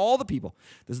 not to all the people.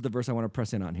 This is the verse I want to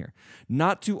press in on here.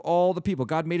 Not to all the people.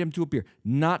 God made him to appear.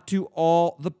 Not to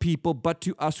all the people, but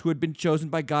to us who had been chosen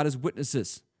by God as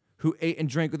witnesses, who ate and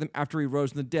drank with him after he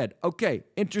rose from the dead. Okay,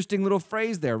 interesting little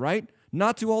phrase there, right?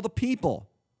 Not to all the people.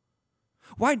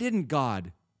 Why didn't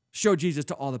God show Jesus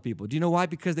to all the people? Do you know why?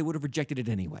 Because they would have rejected it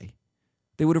anyway.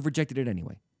 They would have rejected it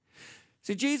anyway.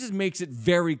 See, Jesus makes it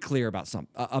very clear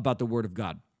about the Word of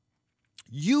God.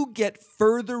 You get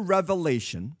further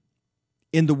revelation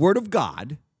in the Word of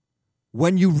God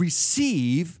when you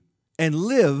receive and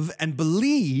live and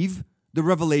believe the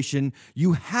revelation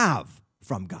you have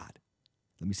from God.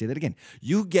 Let me say that again.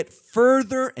 You get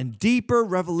further and deeper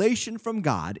revelation from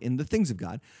God in the things of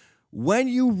God when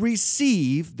you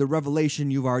receive the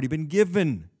revelation you've already been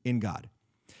given in God.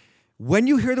 When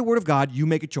you hear the Word of God, you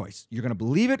make a choice. You're going to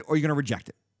believe it or you're going to reject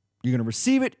it. You're going to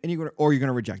receive it or you're going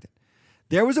to reject it.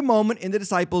 There was a moment in the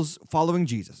disciples following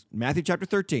Jesus, Matthew chapter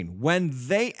 13, when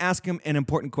they asked him an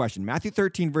important question. Matthew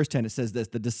 13, verse 10, it says this,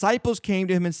 the disciples came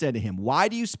to him and said to him, why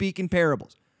do you speak in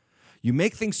parables? You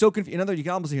make things so confusing. In other words, you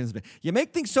can almost hear this. You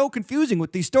make things so confusing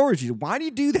with these stories. Why do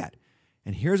you do that?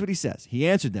 And here's what he says. He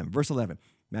answered them, verse 11,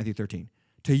 Matthew 13.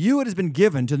 To you it has been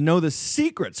given to know the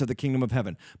secrets of the kingdom of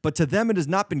heaven, but to them it has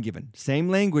not been given. Same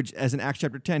language as in Acts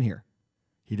chapter 10 here.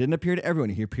 He didn't appear to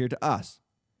everyone. He appeared to us.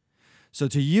 So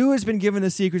to you has been given the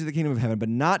secrets of the kingdom of heaven, but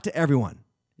not to everyone.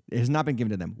 It has not been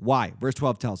given to them. Why? Verse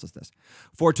 12 tells us this.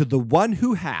 For to the one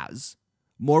who has,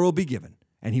 more will be given,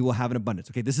 and he will have an abundance.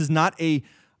 Okay, this is not a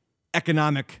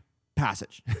economic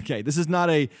passage. Okay, this is not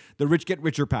the rich get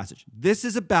richer passage. This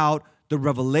is about the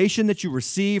revelation that you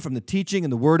receive from the teaching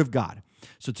and the word of God.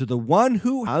 So to the one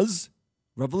who has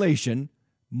revelation,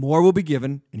 more will be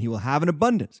given, and he will have an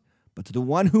abundance. But to the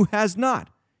one who has not,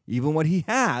 even what he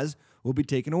has will be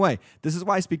taken away. This is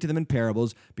why I speak to them in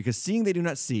parables, because seeing they do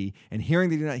not see, and hearing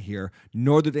they do not hear,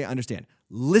 nor do they understand.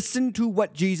 Listen to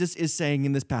what Jesus is saying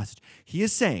in this passage. He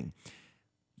is saying,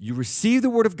 you receive the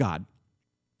word of God,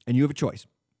 and you have a choice.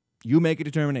 You make a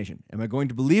determination. Am I going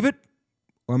to believe it,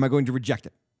 or am I going to reject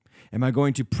it? Am I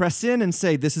going to press in and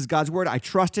say, this is God's word, I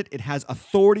trust it, it has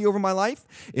authority over my life,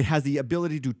 it has the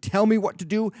ability to tell me what to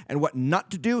do and what not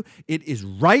to do, it is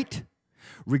right,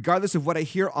 regardless of what I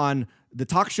hear on the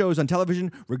talk shows on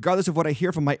television, regardless of what I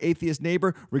hear from my atheist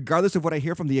neighbor, regardless of what I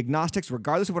hear from the agnostics,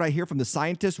 regardless of what I hear from the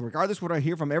scientists, regardless of what I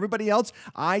hear from everybody else,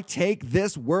 I take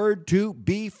this word to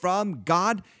be from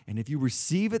God. And if you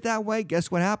receive it that way,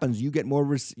 guess what happens? You get more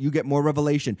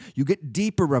revelation. You get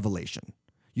deeper revelation.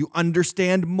 You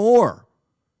understand more.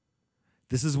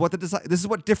 This is what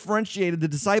differentiated the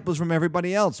disciples from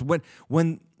everybody else.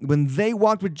 When they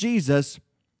walked with Jesus,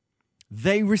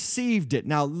 they received it.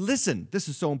 Now listen, this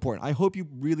is so important. I hope you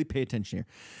really pay attention here.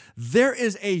 There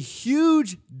is a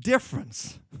huge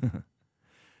difference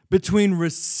between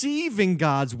receiving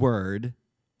God's word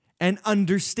and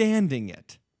understanding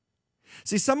it.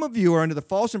 See, some of you are under the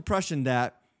false impression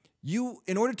that you,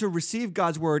 in order to receive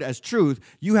God's word as truth,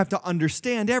 you have to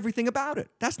understand everything about it.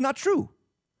 That's not true.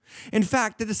 In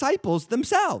fact, the disciples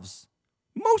themselves,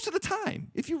 most of the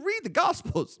time, if you read the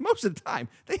Gospels, most of the time,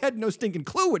 they had no stinking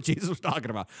clue what Jesus was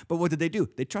talking about. But what did they do?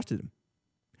 They trusted him.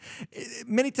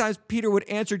 Many times, Peter would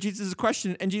answer Jesus'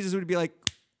 question, and Jesus would be like,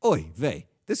 oy vey,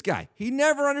 this guy, he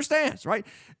never understands, right?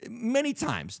 Many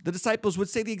times, the disciples would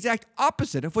say the exact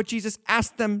opposite of what Jesus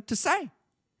asked them to say.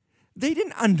 They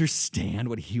didn't understand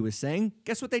what he was saying.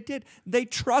 Guess what they did? They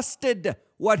trusted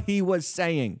what he was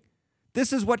saying.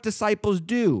 This is what disciples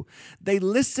do. They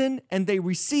listen and they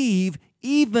receive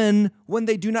even when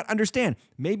they do not understand.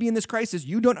 Maybe in this crisis,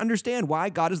 you don't understand why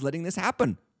God is letting this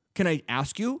happen. Can I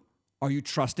ask you, are you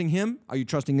trusting him? Are you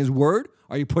trusting his word?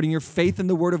 Are you putting your faith in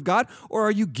the word of God? Or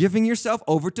are you giving yourself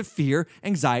over to fear,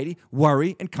 anxiety,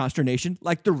 worry, and consternation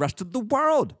like the rest of the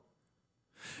world?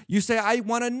 You say, I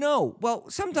want to know. Well,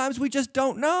 sometimes we just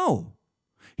don't know.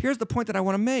 Here's the point that I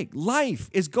want to make.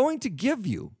 Life is going to give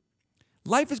you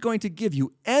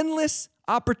endless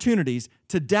opportunities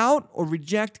to doubt or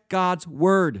reject God's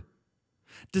word.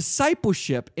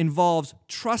 Discipleship involves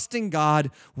trusting God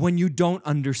when you don't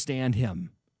understand him.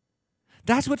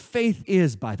 That's what faith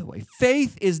is, by the way.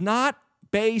 Faith is not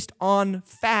based on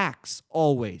facts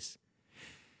always.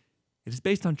 It is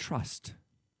based on trust.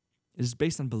 It is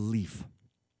based on belief.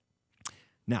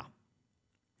 Now,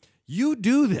 you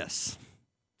do this,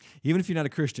 even if you're not a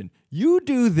Christian, you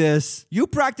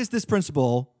practice this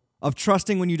principle of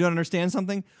trusting when you don't understand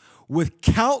something with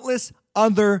countless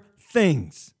other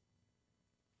things.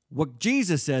 What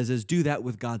Jesus says is do that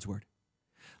with God's word.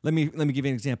 Let me give you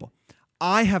an example.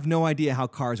 I have no idea how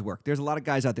cars work. There's a lot of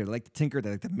guys out there that like to tinker,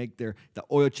 they like to make the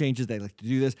oil changes, they like to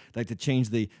do this, they like to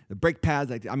change the brake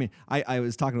pads. I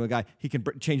was talking to a guy, he can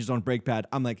change his own brake pad.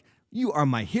 I'm like, you are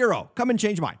my hero. Come and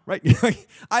change mine, right?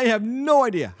 I have no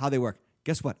idea how they work.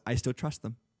 Guess what? I still trust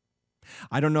them.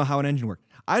 I don't know how an engine works.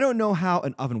 I don't know how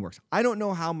an oven works. I don't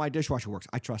know how my dishwasher works.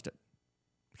 I trust it.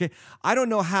 Okay? I don't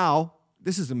know how,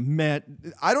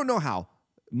 I don't know how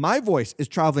my voice is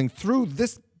traveling through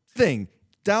this thing,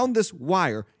 down this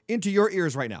wire, into your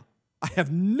ears right now. I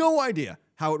have no idea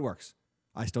how it works.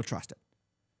 I still trust it.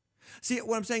 See,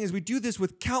 what I'm saying is we do this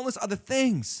with countless other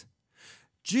things.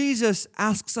 Jesus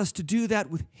asks us to do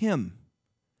that with him.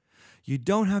 You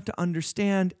don't have to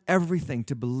understand everything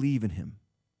to believe in him.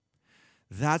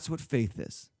 That's what faith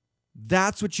is.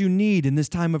 That's what you need in this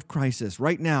time of crisis.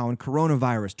 Right now in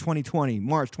coronavirus 2020,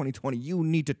 March 2020, you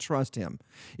need to trust him.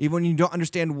 Even when you don't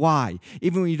understand why,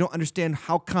 even when you don't understand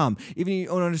how come, even when you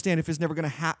don't understand if it's never going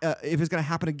to if it's going to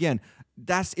happen again.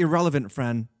 That's irrelevant,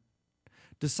 friend.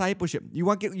 Discipleship. You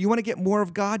want to get more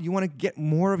of God? You want to get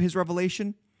more of his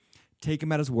revelation? Take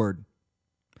him at his word.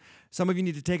 Some of you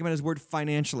need to take him at his word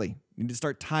financially. You need to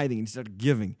start tithing. You need to start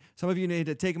giving. Some of you need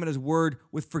to take him at his word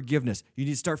with forgiveness. You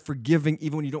need to start forgiving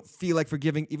even when you don't feel like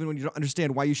forgiving, even when you don't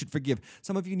understand why you should forgive.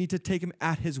 Some of you need to take him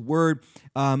at his word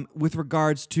with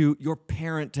regards to your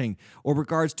parenting or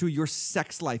regards to your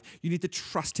sex life. You need to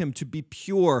trust him to be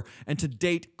pure and to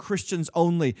date Christians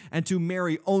only and to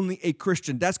marry only a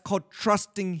Christian. That's called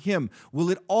trusting him. Will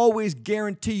it always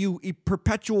guarantee you a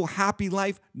perpetual happy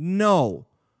life? No.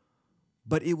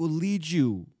 But it will lead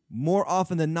you more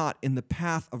often than not in the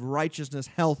path of righteousness,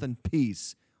 health, and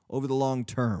peace over the long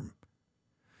term.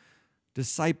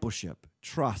 Discipleship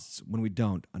trusts when we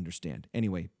don't understand.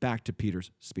 Anyway, back to Peter's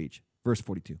speech. Verse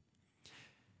 42.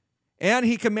 And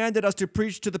he commanded us to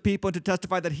preach to the people and to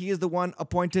testify that he is the one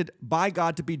appointed by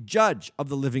God to be judge of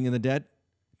the living and the dead.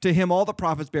 To him, all the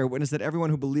prophets bear witness that everyone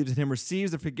who believes in him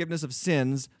receives the forgiveness of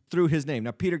sins through his name.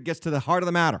 Now, Peter gets to the heart of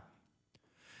the matter.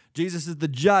 Jesus is the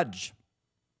judge.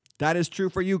 That is true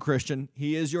for you, Christian.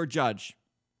 He is your judge.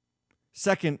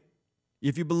 Second,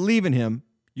 if you believe in him,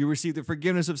 you receive the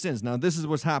forgiveness of sins. Now, this is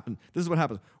what's happened. This is what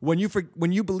happens. When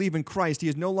you believe in Christ, he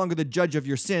is no longer the judge of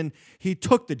your sin. He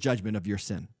took the judgment of your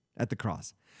sin at the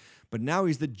cross. But now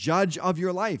he's the judge of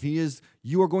your life.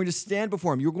 You are going to stand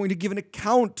before him. You're going to give an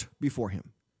account before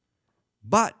him.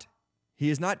 But he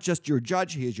is not just your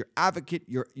judge. He is your advocate,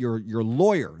 your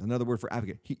lawyer. Another word for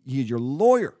advocate. He is your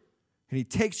lawyer. And he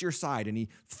takes your side and he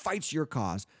fights your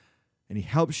cause. And he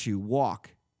helps you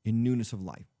walk in newness of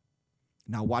life.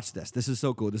 Now watch this. This is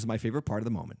so cool. This is my favorite part of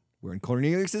the moment. We're in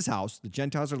Cornelius' house. The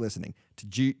Gentiles are listening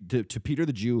to Peter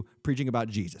the Jew preaching about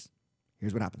Jesus.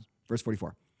 Here's what happens. Verse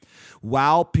 44.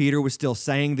 While Peter was still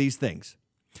saying these things,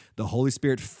 the Holy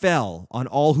Spirit fell on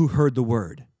all who heard the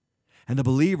word. And the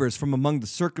believers from among the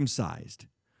circumcised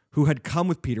who had come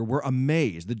with Peter were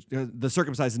amazed. The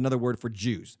circumcised is another word for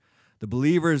Jews. The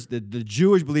believers, the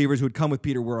Jewish believers who had come with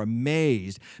Peter were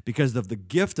amazed because of the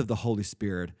gift of the Holy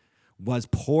Spirit was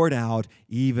poured out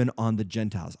even on the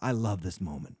Gentiles. I love this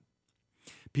moment.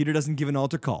 Peter doesn't give an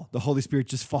altar call. The Holy Spirit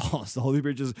just falls. The Holy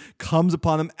Spirit just comes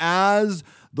upon them as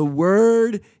the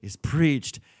word is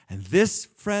preached. And this,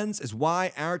 friends, is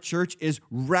why our church is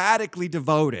radically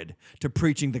devoted to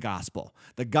preaching the gospel.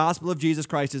 The gospel of Jesus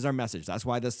Christ is our message. That's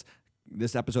why this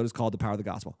episode is called The Power of the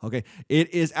Gospel. Okay?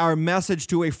 It is our message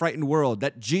to a frightened world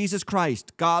that Jesus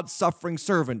Christ, God's suffering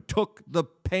servant, took the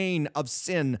pain of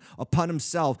sin upon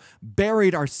himself,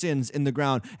 buried our sins in the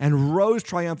ground, and rose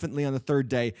triumphantly on the third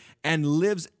day, and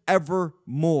lives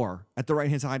evermore at the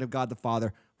right-hand side of God the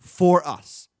Father for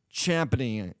us,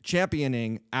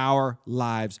 championing our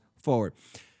lives forward.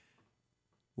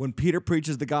 When Peter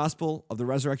preaches the gospel of the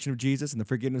resurrection of Jesus and the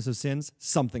forgiveness of sins,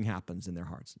 something happens in their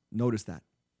hearts. Notice that.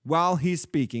 While he's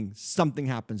speaking, something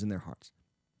happens in their hearts.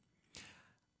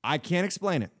 I can't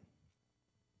explain it.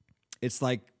 It's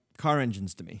like car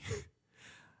engines to me.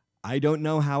 I don't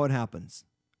know how it happens.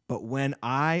 But when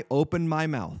I open my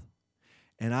mouth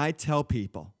and I tell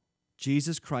people,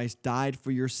 Jesus Christ died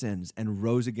for your sins and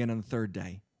rose again on the third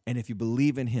day, and if you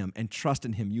believe in him and trust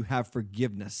in him, you have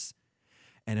forgiveness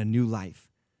and a new life,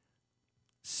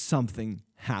 something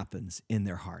happens in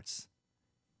their hearts.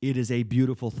 It is a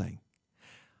beautiful thing.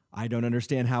 I don't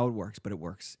understand how it works, but it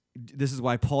works. This is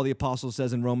why Paul the Apostle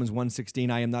says in Romans 1:16,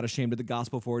 I am not ashamed of the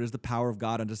gospel, for it is the power of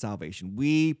God unto salvation.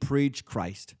 We preach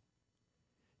Christ.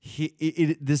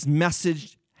 This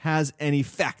message has an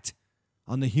effect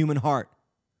on the human heart.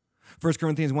 1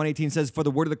 Corinthians 1:18 says, for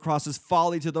the word of the cross is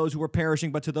folly to those who are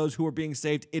perishing, but to those who are being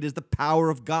saved, it is the power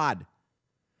of God.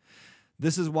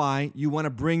 This is why you want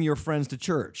to bring your friends to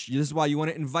church. This is why you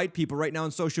want to invite people right now on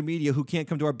social media who can't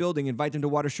come to our building. Invite them to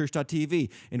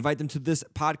waterchurch.tv. Invite them to this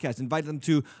podcast. Invite them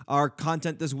to our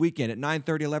content this weekend at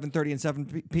 9:30, 11:30, and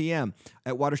 7 p.m.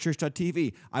 at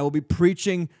waterchurch.tv. I will be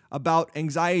preaching about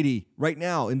anxiety right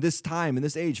now in this time, in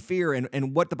this age, fear,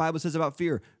 and what the Bible says about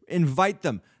fear. Invite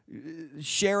them.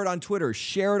 Share it on Twitter.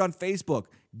 Share it on Facebook.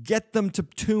 Get them to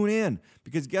tune in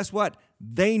because guess what?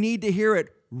 They need to hear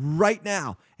it right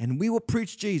now, and we will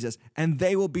preach Jesus, and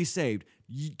they will be saved.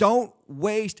 You don't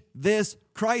waste this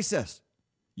crisis.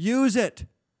 Use it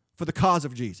for the cause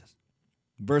of Jesus.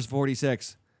 Verse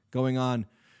 46, going on,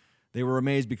 they were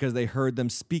amazed because they heard them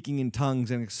speaking in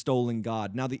tongues and extolling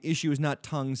God. Now, the issue is not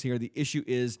tongues here. The issue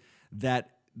is that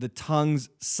the tongues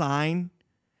sign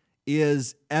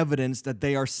is evidence that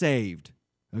they are saved.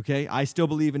 Okay, I still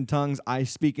believe in tongues. I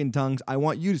speak in tongues. I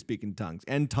want you to speak in tongues.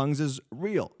 And tongues is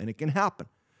real, and it can happen.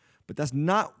 But that's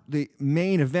not the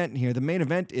main event here. The main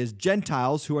event is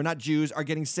Gentiles who are not Jews are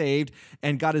getting saved,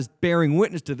 and God is bearing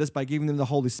witness to this by giving them the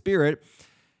Holy Spirit.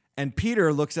 And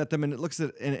Peter looks at them and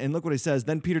look what he says.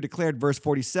 Then Peter declared, verse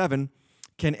 47,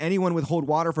 can anyone withhold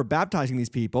water for baptizing these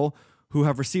people who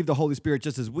have received the Holy Spirit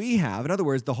just as we have? In other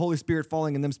words, the Holy Spirit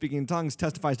falling and them speaking in tongues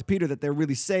testifies to Peter that they're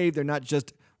really saved. They're not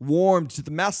just warmed to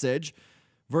the message.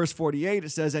 Verse 48, it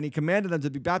says, and he commanded them to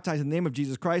be baptized in the name of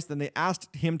Jesus Christ. Then they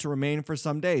asked him to remain for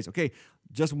some days. Okay,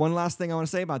 just one last thing I want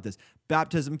to say about this.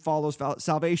 Baptism follows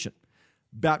salvation.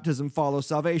 Baptism follows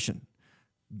salvation.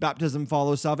 Baptism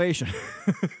follows salvation.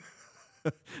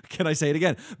 Can I say it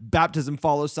again? Baptism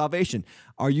follows salvation.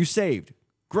 Are you saved?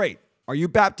 Great. Are you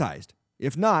baptized?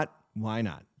 If not, why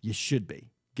not? You should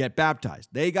be. Get baptized.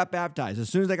 They got baptized as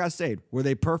soon as they got saved. Were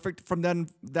they perfect from then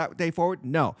that day forward?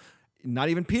 No. Not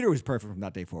even Peter was perfect from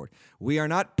that day forward. We are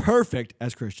not perfect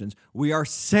as Christians. We are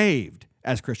saved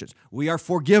as Christians. We are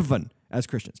forgiven as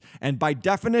Christians. And by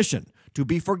definition, to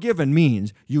be forgiven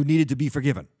means you needed to be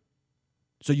forgiven.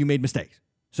 So you made mistakes.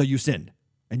 So you sinned,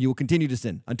 and you will continue to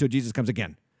sin until Jesus comes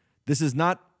again. This is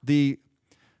not the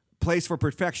place for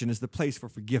perfection, it's the place for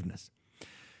forgiveness.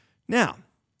 Now,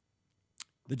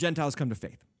 the Gentiles come to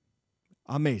faith.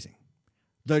 Amazing.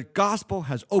 The gospel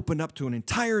has opened up to an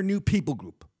entire new people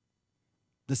group.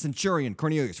 The centurion,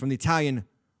 Cornelius, from the Italian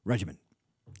regiment.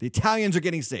 The Italians are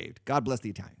getting saved. God bless the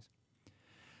Italians.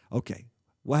 Okay,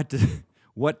 what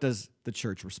does the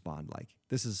church respond like?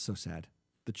 This is so sad.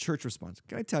 The church responds.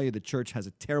 Can I tell you the church has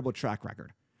a terrible track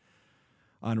record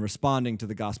on responding to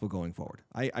the gospel going forward?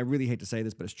 I really hate to say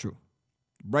this, but it's true.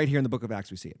 Right here in the book of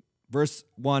Acts we see it. Verse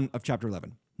 1 of chapter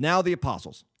 11. Now the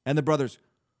apostles and the brothers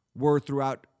who were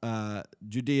throughout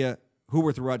Judea,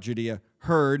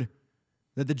 heard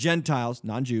that the Gentiles,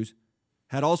 non-Jews,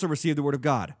 had also received the word of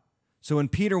God. So when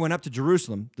Peter went up to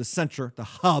Jerusalem, the center, the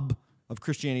hub of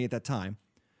Christianity at that time,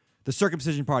 the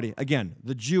circumcision party, again,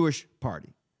 the Jewish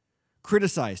party,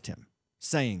 criticized him,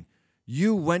 saying,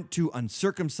 "You went to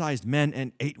uncircumcised men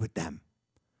and ate with them."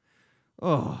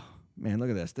 Oh, man, look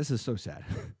at this. This is so sad.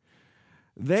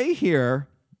 They hear,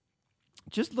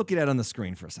 just look at it on the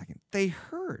screen for a second. They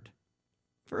heard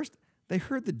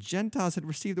the Gentiles had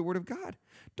received the word of God.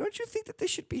 Don't you think that they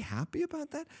should be happy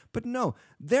about that? But no,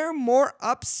 they're more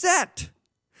upset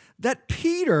that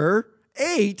Peter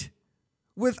ate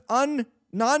with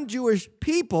non-Jewish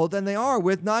people than they are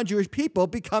with non-Jewish people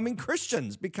becoming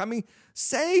Christians, becoming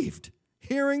saved,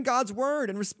 hearing God's word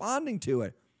and responding to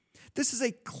it. This is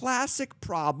a classic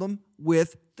problem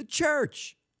with the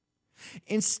church.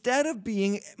 Instead of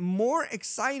being more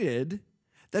excited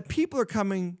that people are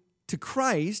coming to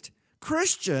Christ,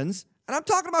 Christians, and I'm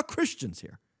talking about Christians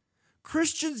here,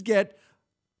 Christians get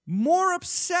more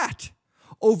upset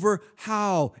over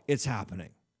how it's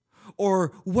happening,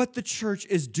 or what the church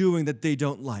is doing that they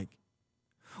don't like,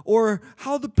 or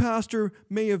how the pastor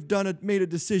may have made a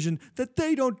decision that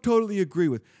they don't totally agree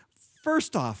with.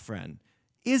 First off, friend,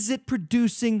 is it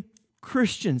producing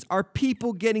Christians? Are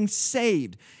people getting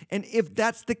saved? And if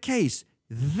that's the case,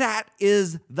 that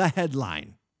is the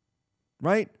headline,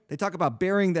 right? They talk about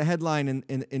burying the headline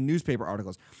in newspaper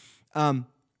articles.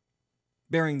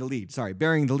 Burying the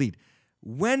lead.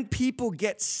 When people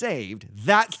get saved,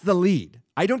 that's the lead.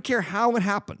 I don't care how it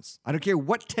happens. I don't care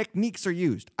what techniques are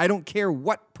used. I don't care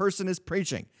what person is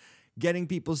preaching. Getting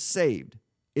people saved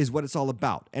is what it's all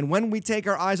about. And when we take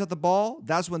our eyes off the ball,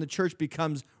 that's when the church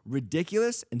becomes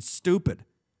ridiculous and stupid.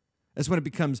 That's when it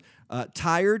becomes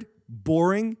tired,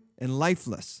 boring, and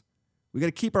lifeless. We got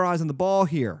to keep our eyes on the ball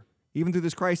here, even through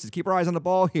this crisis. Keep our eyes on the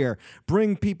ball here.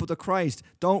 Bring people to Christ.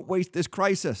 Don't waste this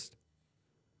crisis.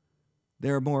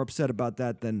 They're more upset about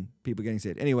that than people getting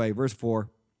saved. Anyway, verse 4.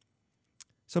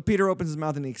 So Peter opens his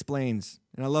mouth and he explains.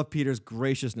 And I love Peter's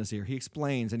graciousness here. He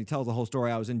explains and he tells the whole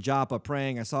story. I was in Joppa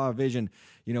praying. I saw a vision.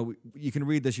 You can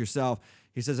read this yourself.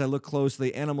 He says, I looked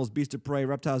closely. Animals, beasts of prey,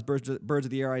 reptiles, birds of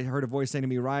the air. I heard a voice saying to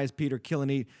me, "Rise, Peter, kill and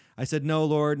eat." I said, "No,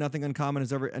 Lord, nothing uncommon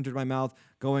has ever entered my mouth."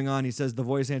 Going on, he says, the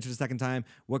voice answered a second time,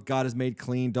 "What God has made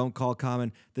clean, don't call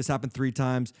common." This happened 3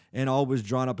 times, and all was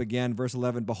drawn up again. Verse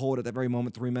 11, behold, at that very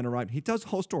moment, 3 men arrived. He tells the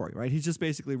whole story, right? He's just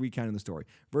basically recounting the story.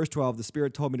 Verse 12, the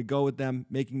Spirit told me to go with them,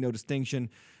 making no distinction.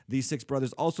 These 6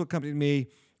 brothers also accompanied me.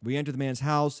 We entered the man's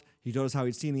house. He told us how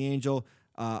he'd seen the angel.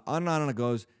 On and on it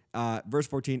goes. Verse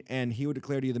 14, and he would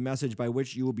declare to you the message by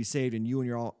which you will be saved, and you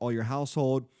and all your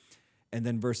household. And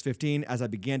then verse 15, as I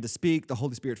began to speak, the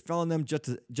Holy Spirit fell on them,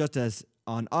 just as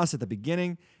on us at the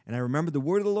beginning. And I remembered the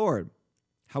word of the Lord,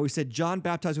 how he said, John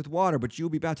baptized with water, but you will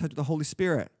be baptized with the Holy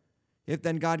Spirit. If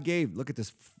then God gave, look at this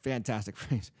fantastic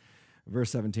phrase,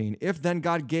 verse 17, if then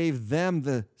God gave them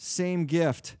the same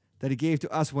gift that he gave to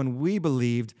us when we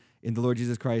believed in the Lord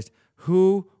Jesus Christ,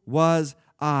 who was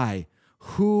I?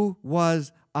 Who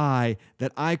was I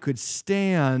that I could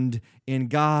stand in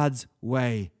God's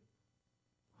way?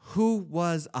 Who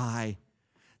was I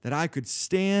that I could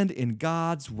stand in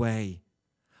God's way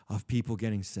of people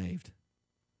getting saved?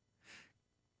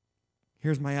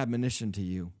 Here's my admonition to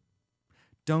you.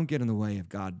 Don't get in the way of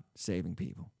God saving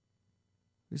people.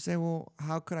 You say, well,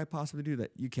 how could I possibly do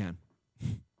that? You can.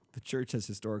 The church has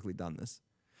historically done this.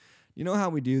 You know how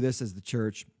we do this as the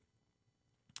church?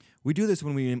 We do this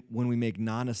when we make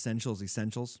non-essentials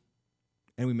essentials,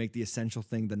 and we make the essential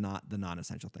thing the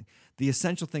non-essential thing. The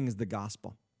essential thing is the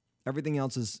gospel. Everything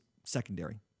else is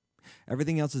secondary.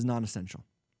 Everything else is non-essential.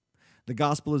 The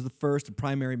gospel is the first and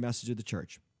primary message of the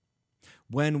church.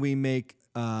 When we make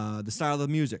the style of the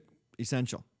music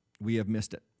essential, we have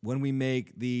missed it. When we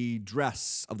make the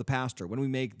dress of the pastor, when we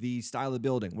make the style of the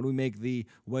building, when we make the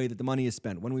way that the money is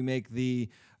spent, when we make the,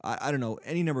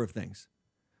 any number of things.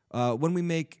 When we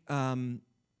make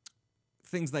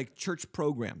things like church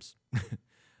programs,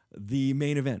 the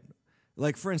main event.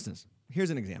 Like, for instance, here's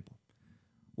an example.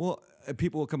 Well,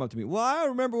 people will come up to me, well, I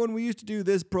remember when we used to do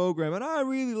this program, and I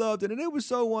really loved it, and it was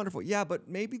so wonderful. Yeah, but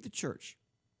maybe the church.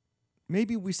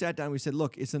 Maybe we sat down and we said,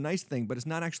 look, it's a nice thing, but it's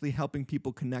not actually helping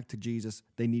people connect to Jesus.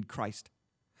 They need Christ.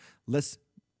 Let's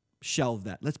shelve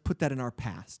that. Let's put that in our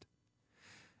past.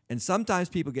 And sometimes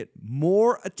people get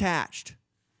more attached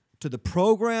to the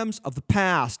programs of the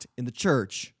past in the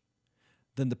church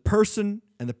than the person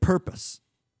and the purpose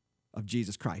of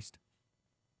Jesus Christ.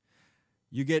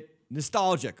 You get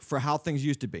nostalgic for how things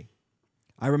used to be.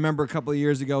 I remember a couple of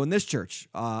years ago in this church,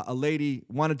 a lady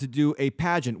wanted to do a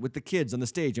pageant with the kids on the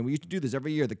stage, and we used to do this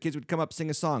every year. The kids would come up, sing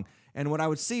a song, and what I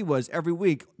would see was every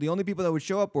week, the only people that would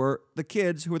show up were the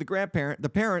kids who were the grandparents, and the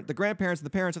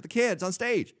parents of the kids on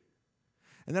stage.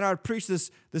 And then I would preach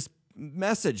this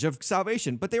message of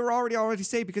salvation, but they were already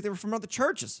saved because they were from other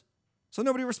churches. So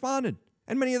nobody responded.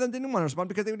 And many of them didn't want to respond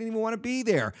because they didn't even want to be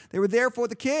there. They were there for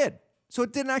the kid. So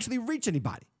it didn't actually reach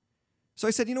anybody. So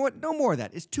I said, you know what? No more of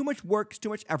that. It's too much work. It's too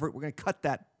much effort. We're going to cut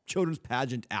that children's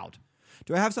pageant out.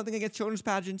 Do I have something against children's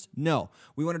pageants? No.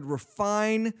 We wanted to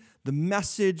refine the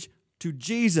message to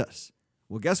Jesus.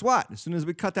 Well, guess what? As soon as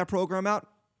we cut that program out,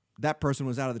 that person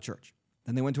was out of the church.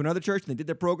 Then they went to another church, and they did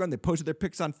their program. They posted their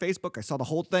pics on Facebook. I saw the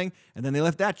whole thing, and then they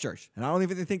left that church. And I don't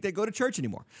even think they go to church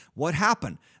anymore. What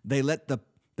happened? They let the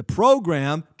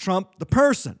program trump the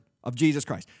person of Jesus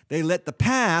Christ. They let the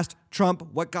past trump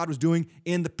what God was doing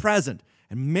in the present.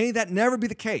 And may that never be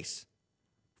the case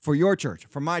for your church,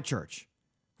 for my church,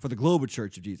 for the global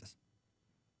church of Jesus.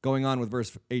 Going on with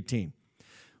verse 18.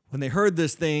 When they heard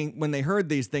these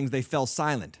things, they fell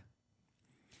silent.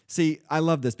 See, I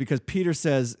love this because Peter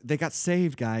says they got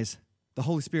saved, guys. The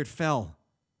Holy Spirit fell.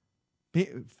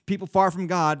 People far from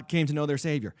God came to know their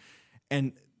Savior.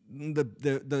 And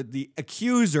the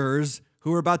accusers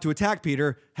who were about to attack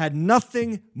Peter had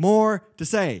nothing more to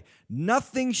say.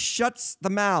 Nothing shuts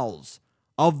the mouths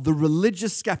of the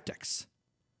religious skeptics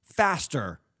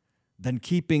faster than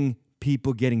keeping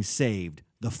people getting saved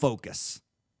the focus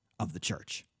of the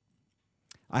church.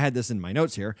 I had this in my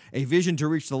notes here. A vision to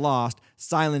reach the lost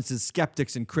silences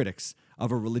skeptics and critics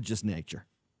of a religious nature.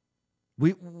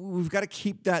 We've got to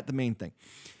keep that the main thing.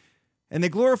 And they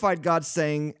glorified God,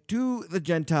 saying, to the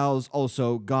Gentiles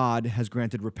also, God has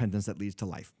granted repentance that leads to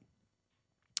life.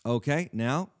 Okay,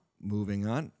 now, moving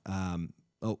on. I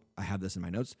have this in my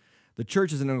notes. The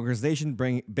church is an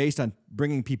organization based on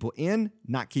bringing people in,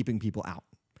 not keeping people out.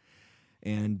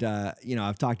 And,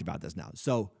 I've talked about this now.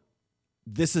 So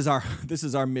this is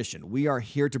our mission. We are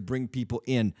here to bring people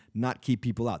in, not keep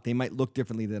people out. They might look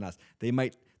differently than us. They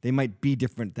might be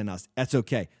different than us. That's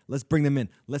okay. Let's bring them in.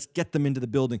 Let's get them into the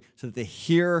building so that they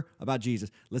hear about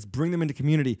Jesus. Let's bring them into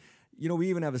community. We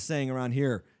even have a saying around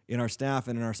here in our staff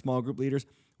and in our small group leaders.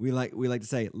 We like to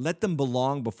say, let them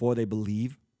belong before they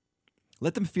believe.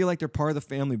 Let them feel like they're part of the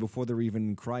family before they're even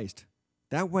in Christ.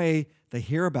 That way, they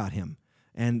hear about him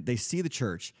and they see the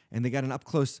church and they got an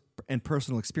up-close and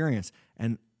personal experience.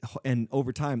 And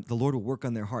over time, the Lord will work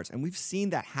on their hearts. And we've seen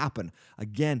that happen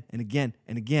again and again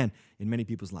and again in many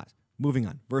people's lives. Moving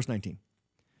on, verse 19.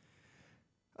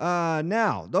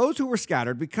 Now, those who were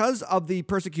scattered because of the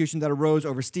persecution that arose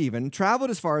over Stephen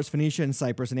traveled as far as Phoenicia and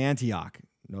Cyprus and Antioch.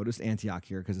 Notice Antioch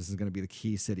here because this is going to be the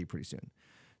key city pretty soon.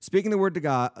 Speaking the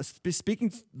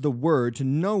word to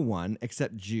no one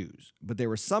except Jews. But there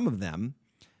were some of them,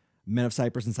 men of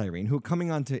Cyprus and Cyrene, who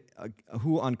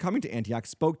on coming to Antioch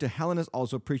spoke to Hellenists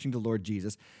also, preaching the Lord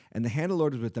Jesus, and the hand of the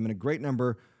Lord was with them, and a great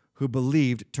number who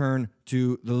believed turned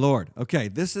to the Lord. Okay,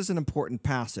 this is an important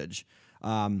passage.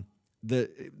 The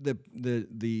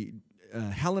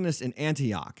Hellenists in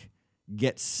Antioch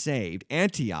get saved.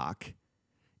 Antioch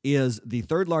is the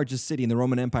third largest city in the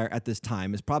Roman Empire at this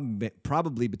time. It's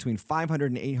probably between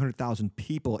 500 and 800,000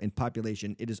 people in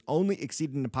population. It is only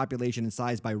exceeded in population and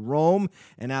size by Rome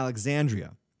and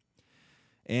Alexandria.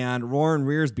 And Warren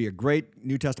Rearsby, a great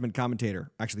New Testament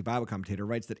commentator, actually Bible commentator,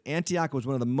 writes that Antioch was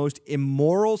one of the most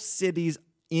immoral cities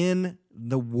in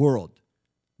the world.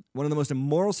 One of the most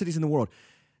immoral cities in the world.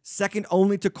 Second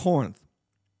only to Corinth.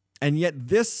 And yet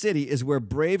this city is where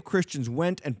brave Christians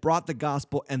went and brought the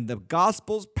gospel, and the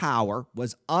gospel's power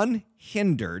was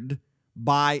unhindered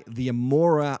by the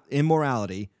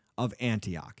immorality of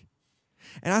Antioch.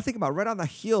 And I think about right on the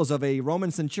heels of a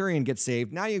Roman centurion gets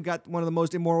saved, now you've got one of the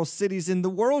most immoral cities in the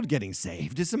world getting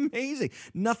saved. It's amazing.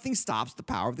 Nothing stops the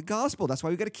power of the gospel. That's why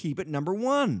we've got to keep it number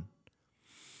one.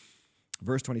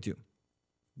 Verse 22.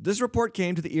 This report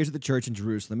came to the ears of the church in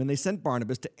Jerusalem, and they sent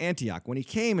Barnabas to Antioch. When he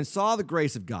came and saw the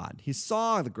grace of God, he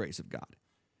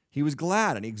was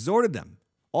glad, and he exhorted them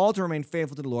all to remain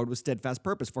faithful to the Lord with steadfast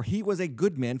purpose. For he was a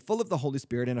good man, full of the Holy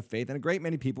Spirit and of faith, and a great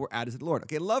many people were added to the Lord.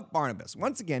 Okay, love Barnabas.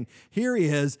 Once again, here he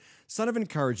is, son of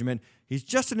encouragement. He's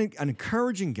just an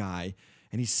encouraging guy,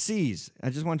 and he sees, I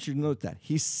just want you to note that,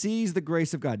 he sees the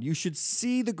grace of God. You should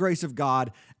see the grace of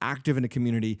God active in a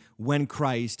community when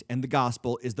Christ and the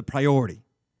gospel is the priority.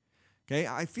 Okay,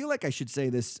 I feel like I should say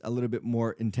this a little bit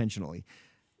more intentionally.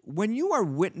 When you are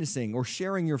witnessing or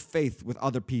sharing your faith with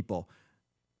other people,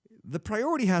 the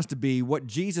priority has to be what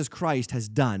Jesus Christ has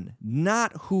done,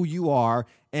 not who you are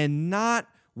and not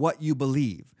what you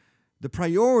believe. The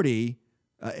priority,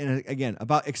 and again,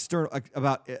 about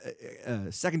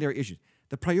secondary issues.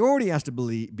 The priority has to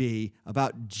be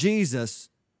about Jesus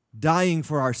dying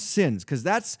for our sins, because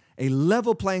that's a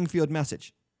level playing field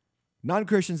message,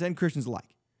 non-Christians and Christians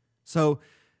alike. So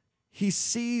he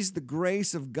sees the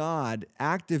grace of God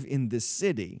active in this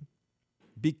city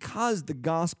because the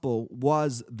gospel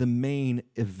was the main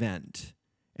event,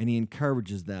 and he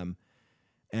encourages them,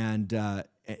 and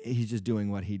he's just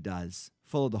doing what he does,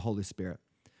 full of the Holy Spirit.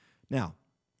 Now,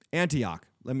 Antioch,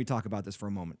 let me talk about this for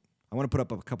a moment. I want to put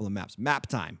up a couple of maps. Map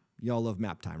time. Y'all love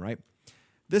map time, right?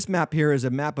 This map here is a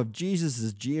map of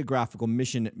Jesus' geographical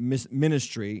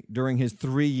ministry during his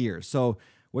 3 years. So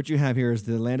what you have here is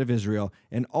the land of Israel,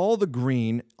 and all the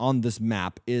green on this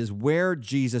map is where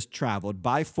Jesus traveled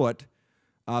by foot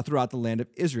throughout the land of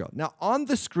Israel. Now, on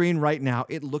the screen right now,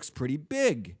 it looks pretty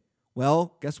big.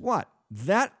 Well, guess what?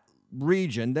 That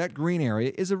region, that green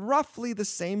area, is roughly the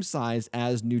same size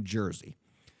as New Jersey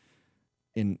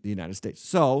in the United States.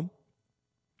 So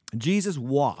Jesus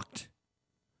walked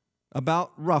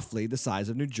about roughly the size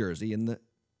of New Jersey in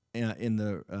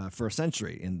the first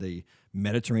century in the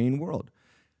Mediterranean world.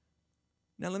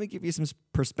 Now, let me give you some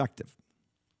perspective.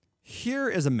 Here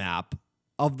is a map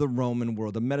of the Roman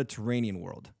world, the Mediterranean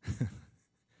world.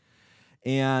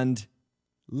 And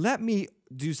let me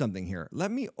do something here. Let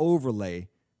me overlay.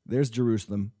 There's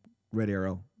Jerusalem, red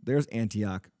arrow. There's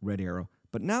Antioch, red arrow.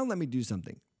 But now let me do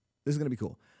something. This is going to be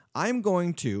cool. I'm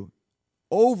going to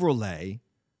overlay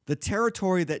the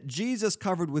territory that Jesus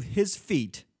covered with his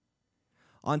feet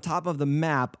on top of the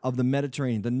map of the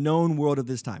Mediterranean, the known world of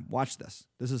this time. Watch this.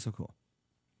 This is so cool.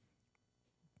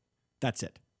 That's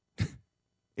it.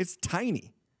 It's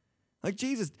tiny. Like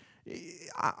Jesus,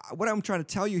 what I'm trying to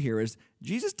tell you here is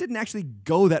Jesus didn't actually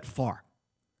go that far.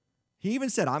 He even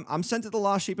said, I'm sent to the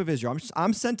lost sheep of Israel.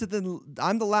 I'm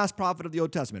the last prophet of the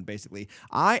Old Testament, basically.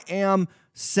 I am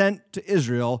sent to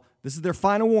Israel. This is their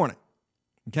final warning.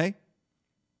 Okay?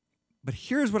 But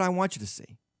here's what I want you to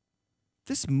see.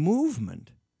 This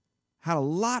movement had a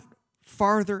lot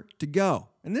farther to go.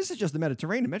 And this is just the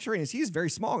Mediterranean. The Mediterranean Sea is very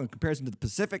small in comparison to the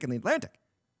Pacific and the Atlantic.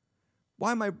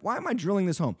 Why am I drilling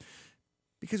this home?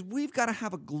 Because we've got to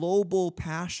have a global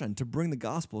passion to bring the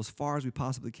gospel as far as we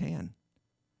possibly can.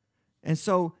 And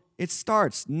so it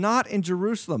starts not in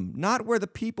Jerusalem, not where the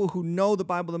people who know the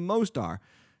Bible the most are.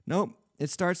 No, it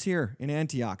starts here in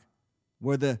Antioch,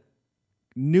 where the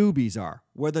newbies are,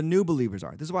 where the new believers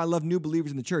are. This is why I love new believers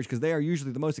in the church, because they are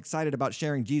usually the most excited about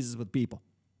sharing Jesus with people.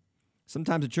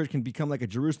 Sometimes a church can become like a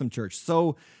Jerusalem church,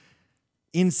 so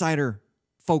insider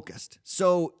focused,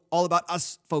 so all about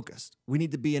us focused. We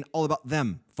need to be an all about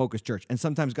them focused church. And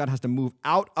sometimes God has to move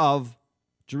out of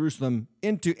Jerusalem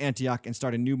into Antioch and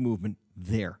start a new movement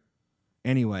there.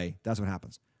 Anyway, that's what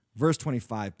happens. Verse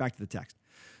 25, back to the text.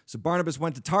 So Barnabas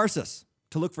went to Tarsus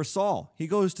to look for Saul. He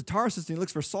goes to Tarsus and he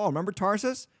looks for Saul. Remember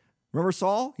Tarsus? Remember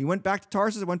Saul? He went back to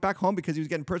Tarsus and went back home because he was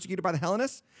getting persecuted by the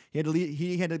Hellenists.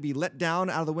 He had to be let down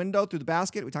out of the window through the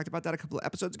basket. We talked about that a couple of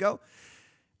episodes ago.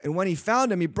 And when he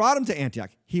found him, he brought him to Antioch.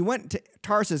 He went to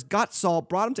Tarsus, got Saul,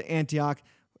 brought him to Antioch,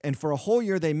 and for a whole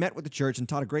year they met with the church and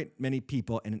taught a great many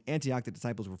people. And in Antioch, the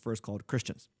disciples were first called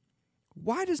Christians.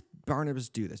 Why does Barnabas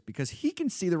do this? Because he can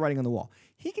see the writing on the wall.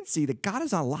 He can see that God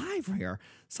is alive here.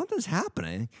 Something's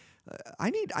happening. I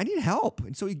need help.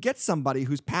 And so he gets somebody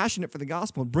who's passionate for the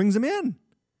gospel and brings him in.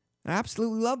 I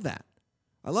absolutely love that.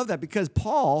 I love that because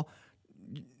Paul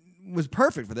was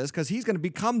perfect for this because he's going to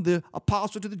become the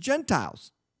apostle to the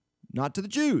Gentiles, not to the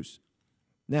Jews.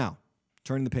 Now,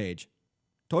 turn the page.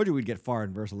 Told you we'd get far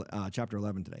in chapter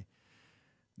 11 today.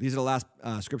 These are the last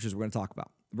scriptures we're going to talk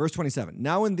about. Verse 27.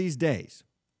 Now in these days,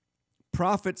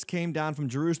 prophets came down from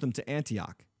Jerusalem to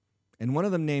Antioch, and one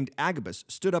of them named Agabus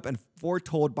stood up and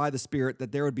foretold by the Spirit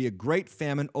that there would be a great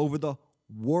famine over the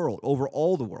world, over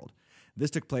all the world.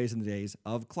 This took place in the days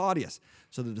of Claudius.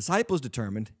 So the disciples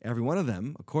determined, every one of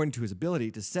them, according to his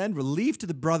ability, to send relief to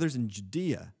the brothers in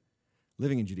Judea,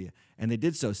 living in Judea. And they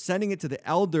did so, sending it to the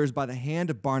elders by the hand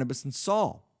of Barnabas and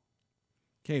Saul.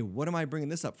 Okay, what am I bringing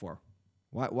this up for?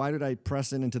 Why did I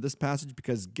press into this passage?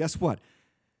 Because guess what?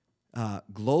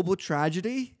 Global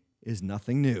tragedy is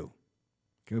nothing new.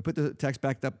 Can we put the text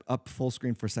back up full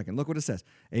screen for a second? Look what it says.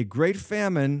 A great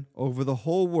famine over the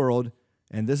whole world,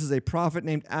 and this is a prophet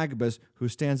named Agabus who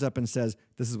stands up and says,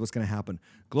 this is what's going to happen.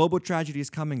 Global tragedy is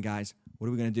coming, guys. What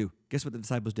are we going to do? Guess what the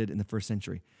disciples did in the first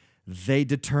century? They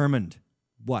determined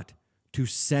what? To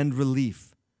send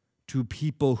relief to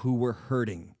people who were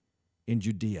hurting in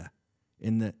Judea,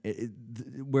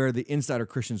 where the insider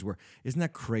Christians were. Isn't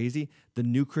that crazy? The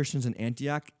new Christians in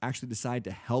Antioch actually decided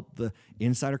to help the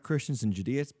insider Christians in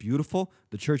Judea. It's beautiful,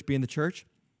 the church being the church.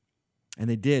 And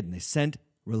they did, and they sent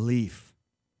relief.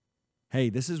 Hey,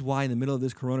 this is why in the middle of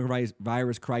this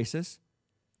coronavirus crisis,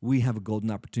 we have a golden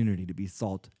opportunity to be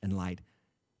salt and light.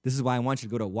 This is why I want you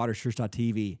to go to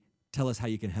waterschurch.tv. Tell us how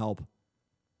you can help.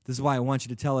 This is why I want you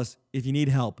to tell us if you need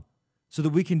help so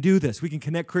that we can do this. We can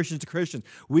connect Christians to Christians.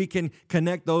 We can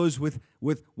connect those with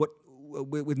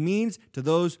means to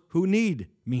those who need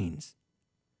means.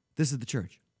 This is the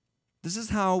church. This is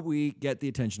how we get the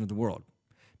attention of the world.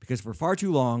 Because for far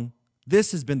too long,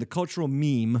 this has been the cultural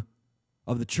meme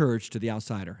of the church to the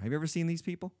outsider. Have you ever seen these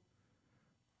people?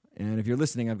 And if you're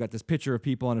listening, I've got this picture of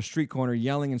people on a street corner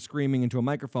yelling and screaming into a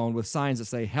microphone with signs that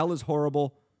say, hell is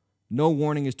horrible, no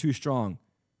warning is too strong.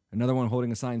 Another one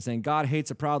holding a sign saying, God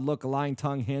hates a proud look, a lying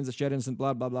tongue, hands that shed innocent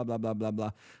blood, blah, blah, blah, blah, blah,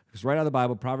 blah. It's right out of the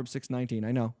Bible, Proverbs 6:19.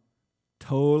 I know.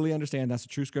 Totally understand that's a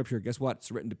true scripture. Guess what?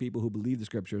 It's written to people who believe the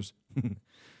scriptures,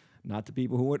 not to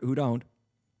people who don't.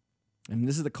 And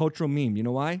this is the cultural meme. You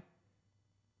know why?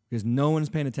 Because no one's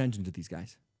paying attention to these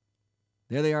guys.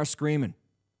 There they are screaming.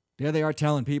 There they are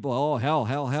telling people, oh, hell,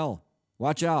 hell, hell.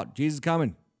 Watch out. Jesus is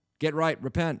coming. Get right.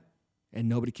 Repent. And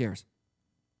nobody cares.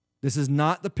 This is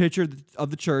not the picture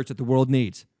of the church that the world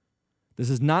needs.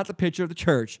 This is not the picture of the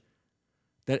church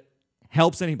that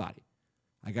helps anybody.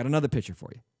 I got another picture for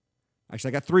you. Actually,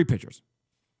 I got 3 pictures.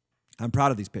 I'm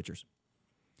proud of these pictures.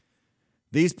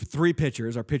 These 3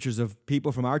 pictures are pictures of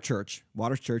people from our church,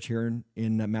 Waters Church here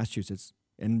in Massachusetts,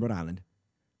 in Rhode Island,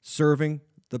 serving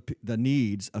the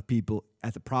needs of people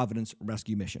at the Providence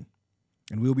Rescue Mission.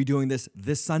 And we'll be doing this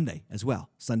Sunday as well,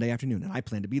 Sunday afternoon, and I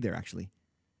plan to be there, actually.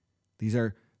 These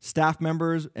are staff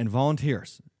members and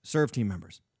volunteers, serve team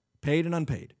members, paid and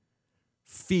unpaid,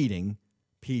 feeding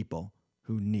people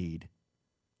who need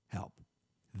help.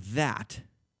 That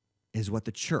is what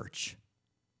the church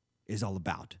is all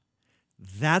about.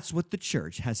 That's what the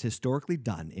church has historically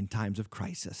done in times of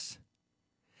crisis.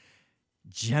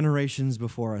 Generations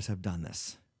before us have done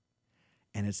this,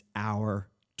 and it's our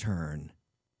turn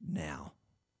now.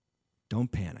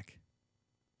 Don't panic.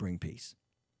 Bring peace.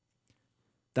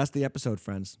 That's the episode,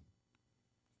 friends.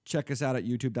 Check us out at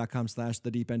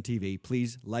youtube.com/TheDeepEndTV.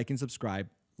 Please like and subscribe.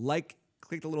 Click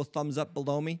the little thumbs up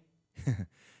below me.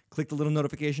 Click the little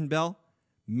notification bell.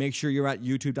 Make sure you're at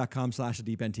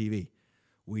youtube.com/TheDeepEndTV.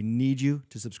 We need you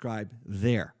to subscribe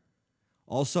there.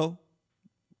 Also,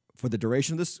 for the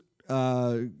duration of this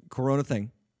Corona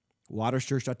thing,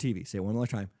 waterschurch.tv. Say it one more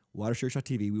time.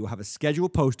 Waterschurch.tv. We will have a schedule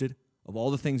posted of all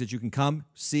the things that you can come,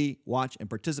 see, watch, and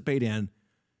participate in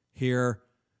here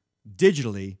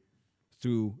digitally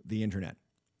through the internet.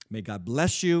 May God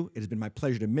bless you. It has been my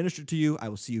pleasure to minister to you. I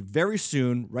will see you very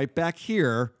soon right back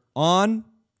here on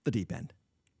The Deep End.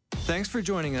 Thanks for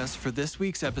joining us for this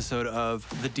week's episode of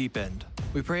The Deep End.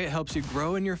 We pray it helps you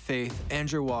grow in your faith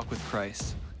and your walk with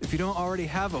Christ. If you don't already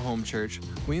have a home church,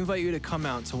 we invite you to come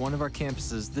out to one of our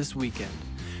campuses this weekend.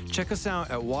 Check us out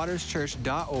at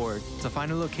waterschurch.org to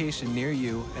find a location near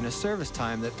you and a service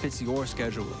time that fits your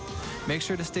schedule. Make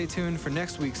sure to stay tuned for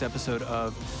next week's episode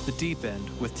of The Deep End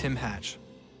with Tim Hatch.